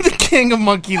 I'm the king of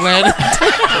monkey land.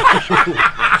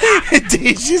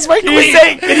 Daisy's my queen.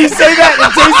 Can you say that?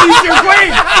 Daisy's your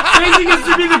queen. Daisy gets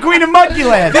to be the queen of monkey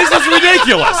land. This is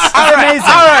ridiculous. All right.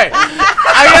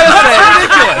 I gotta say,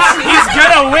 ridiculous. He's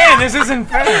gonna win. This isn't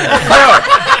fair.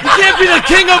 You can't be the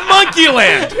king of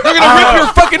Monkeyland. They're gonna rip your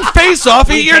fucking face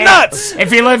off, eat your nuts. If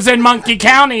he lives in Monkey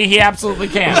County, he absolutely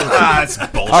can. That's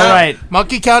bullshit. All right.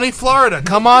 Monkey County, Florida.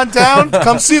 Come on down.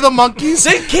 Come see the monkeys.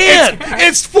 They can't.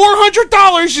 It's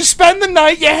 $400. You spend the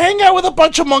night. You hang out with a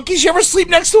bunch of monkeys. You ever sleep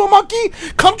next to a monkey?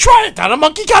 Come try it down in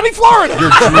Monkey County, Florida. You're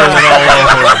drooling all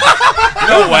over.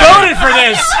 No way. Voted for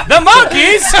this. The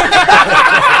monkeys.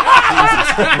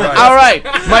 All right,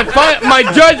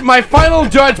 my final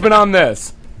judgment on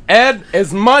this. Ed,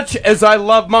 as much as I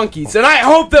love monkeys, and I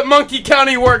hope that Monkey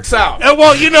County works out.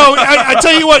 Well, I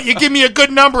tell you what, you give me a good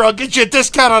number, I'll get you a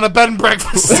discount on a bed and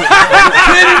breakfast.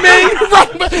 Kidding me?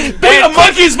 The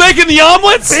monkey's making the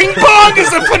omelets? Bing Bong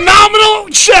is a phenomenal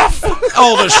chef.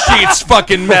 Oh, the sheet's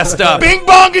fucking messed up. Bing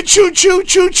Bong and Choo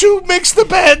Choo makes the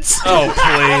beds. Oh,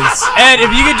 please. Ed,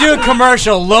 if you could do a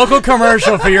commercial, local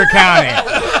commercial for your county.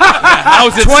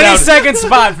 How's it 20-second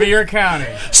spot for your county.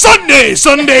 Sunday. Is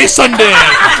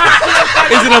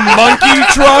it a monkey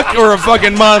truck or a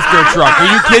fucking monster truck? Are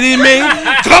you kidding me?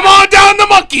 Come on down to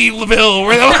Monkeyville.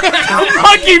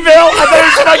 Monkeyville? I thought it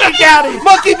was Monkey County.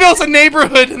 Monkeyville's a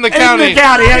neighborhood in the county. In the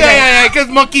county, okay. Yeah, because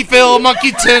Monkeyville,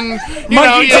 Monkeyton.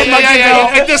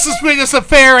 Monkeyville. And this is a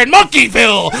fair in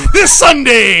Monkeyville this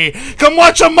Sunday. Come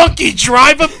watch a monkey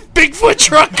drive a Bigfoot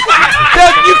truck.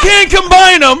 You can't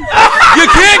combine them. You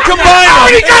can't combine them.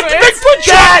 already got the Bigfoot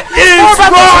truck. That is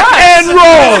rock and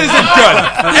roll. This isn't good.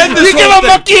 You give a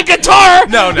monkey a guitar.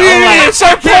 No.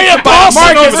 Start playing boss.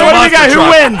 Marcus, what do you got? Who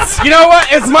wins? You know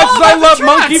what? As much as I love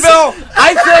Monkeyville,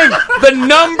 I think the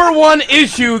number one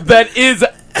issue that is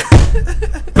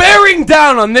bearing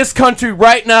down on this country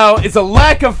right now is a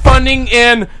lack of funding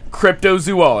in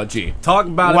cryptozoology. Talk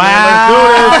about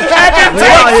Wow. it,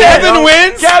 man. Kevin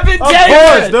wins? Kevin Of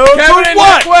course, dude. Kevin and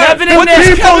What? Nick win. Kevin and What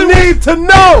Nick. people need to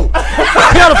know.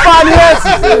 You gotta find the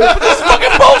answers. This is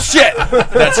fucking bullshit.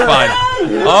 That's fine.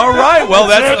 All right. Well,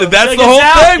 that's the whole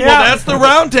out, thing. yeah. Well, that's the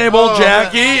round table.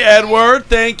 Jackie, Edward,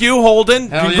 thank you. Holden,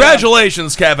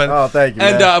 congratulations, Kevin. Oh, thank you,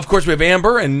 And man. of course, we have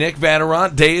Amber and Nick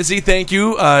Vatterott. Daisy, thank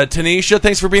you. Tanisha,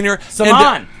 thanks for being here.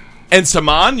 Saman. And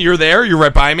Saman, you're there. You're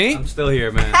right by me. I'm still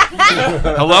here, man.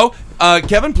 Hello.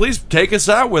 Kevin, please take us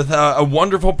out with a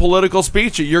wonderful political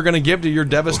speech that you're going to give to your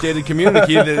devastated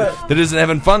community that isn't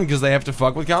having fun because they have to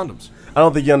fuck with condoms. I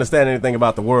don't think you understand anything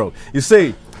about the world. You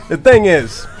see, the thing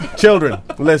is, children,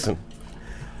 listen.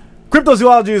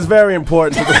 Cryptozoology is very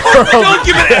important to the world. Don't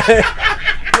give it.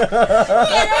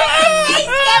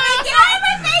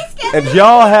 And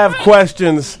y'all have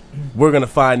questions we're gonna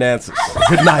find answers.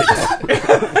 Good night.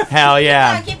 Hell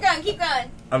yeah. Keep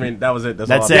going. I mean, that was it. That's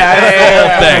all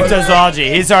it.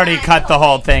 Cryptozoology. He's already cut the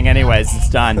whole thing anyways. It's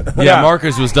done. Yeah,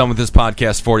 Marcus was done with this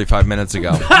podcast 45 minutes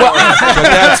ago. But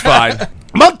that's fine.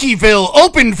 Monkeyville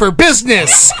open for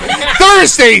business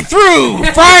Thursday through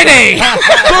Friday.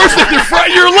 Thursday through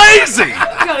Friday. You're lazy.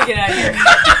 You gotta get out of here.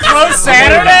 Close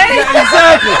Saturday?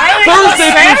 Exactly.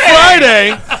 Thursday through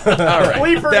Friday. All right.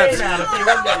 We parade out if you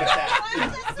wouldn't get that.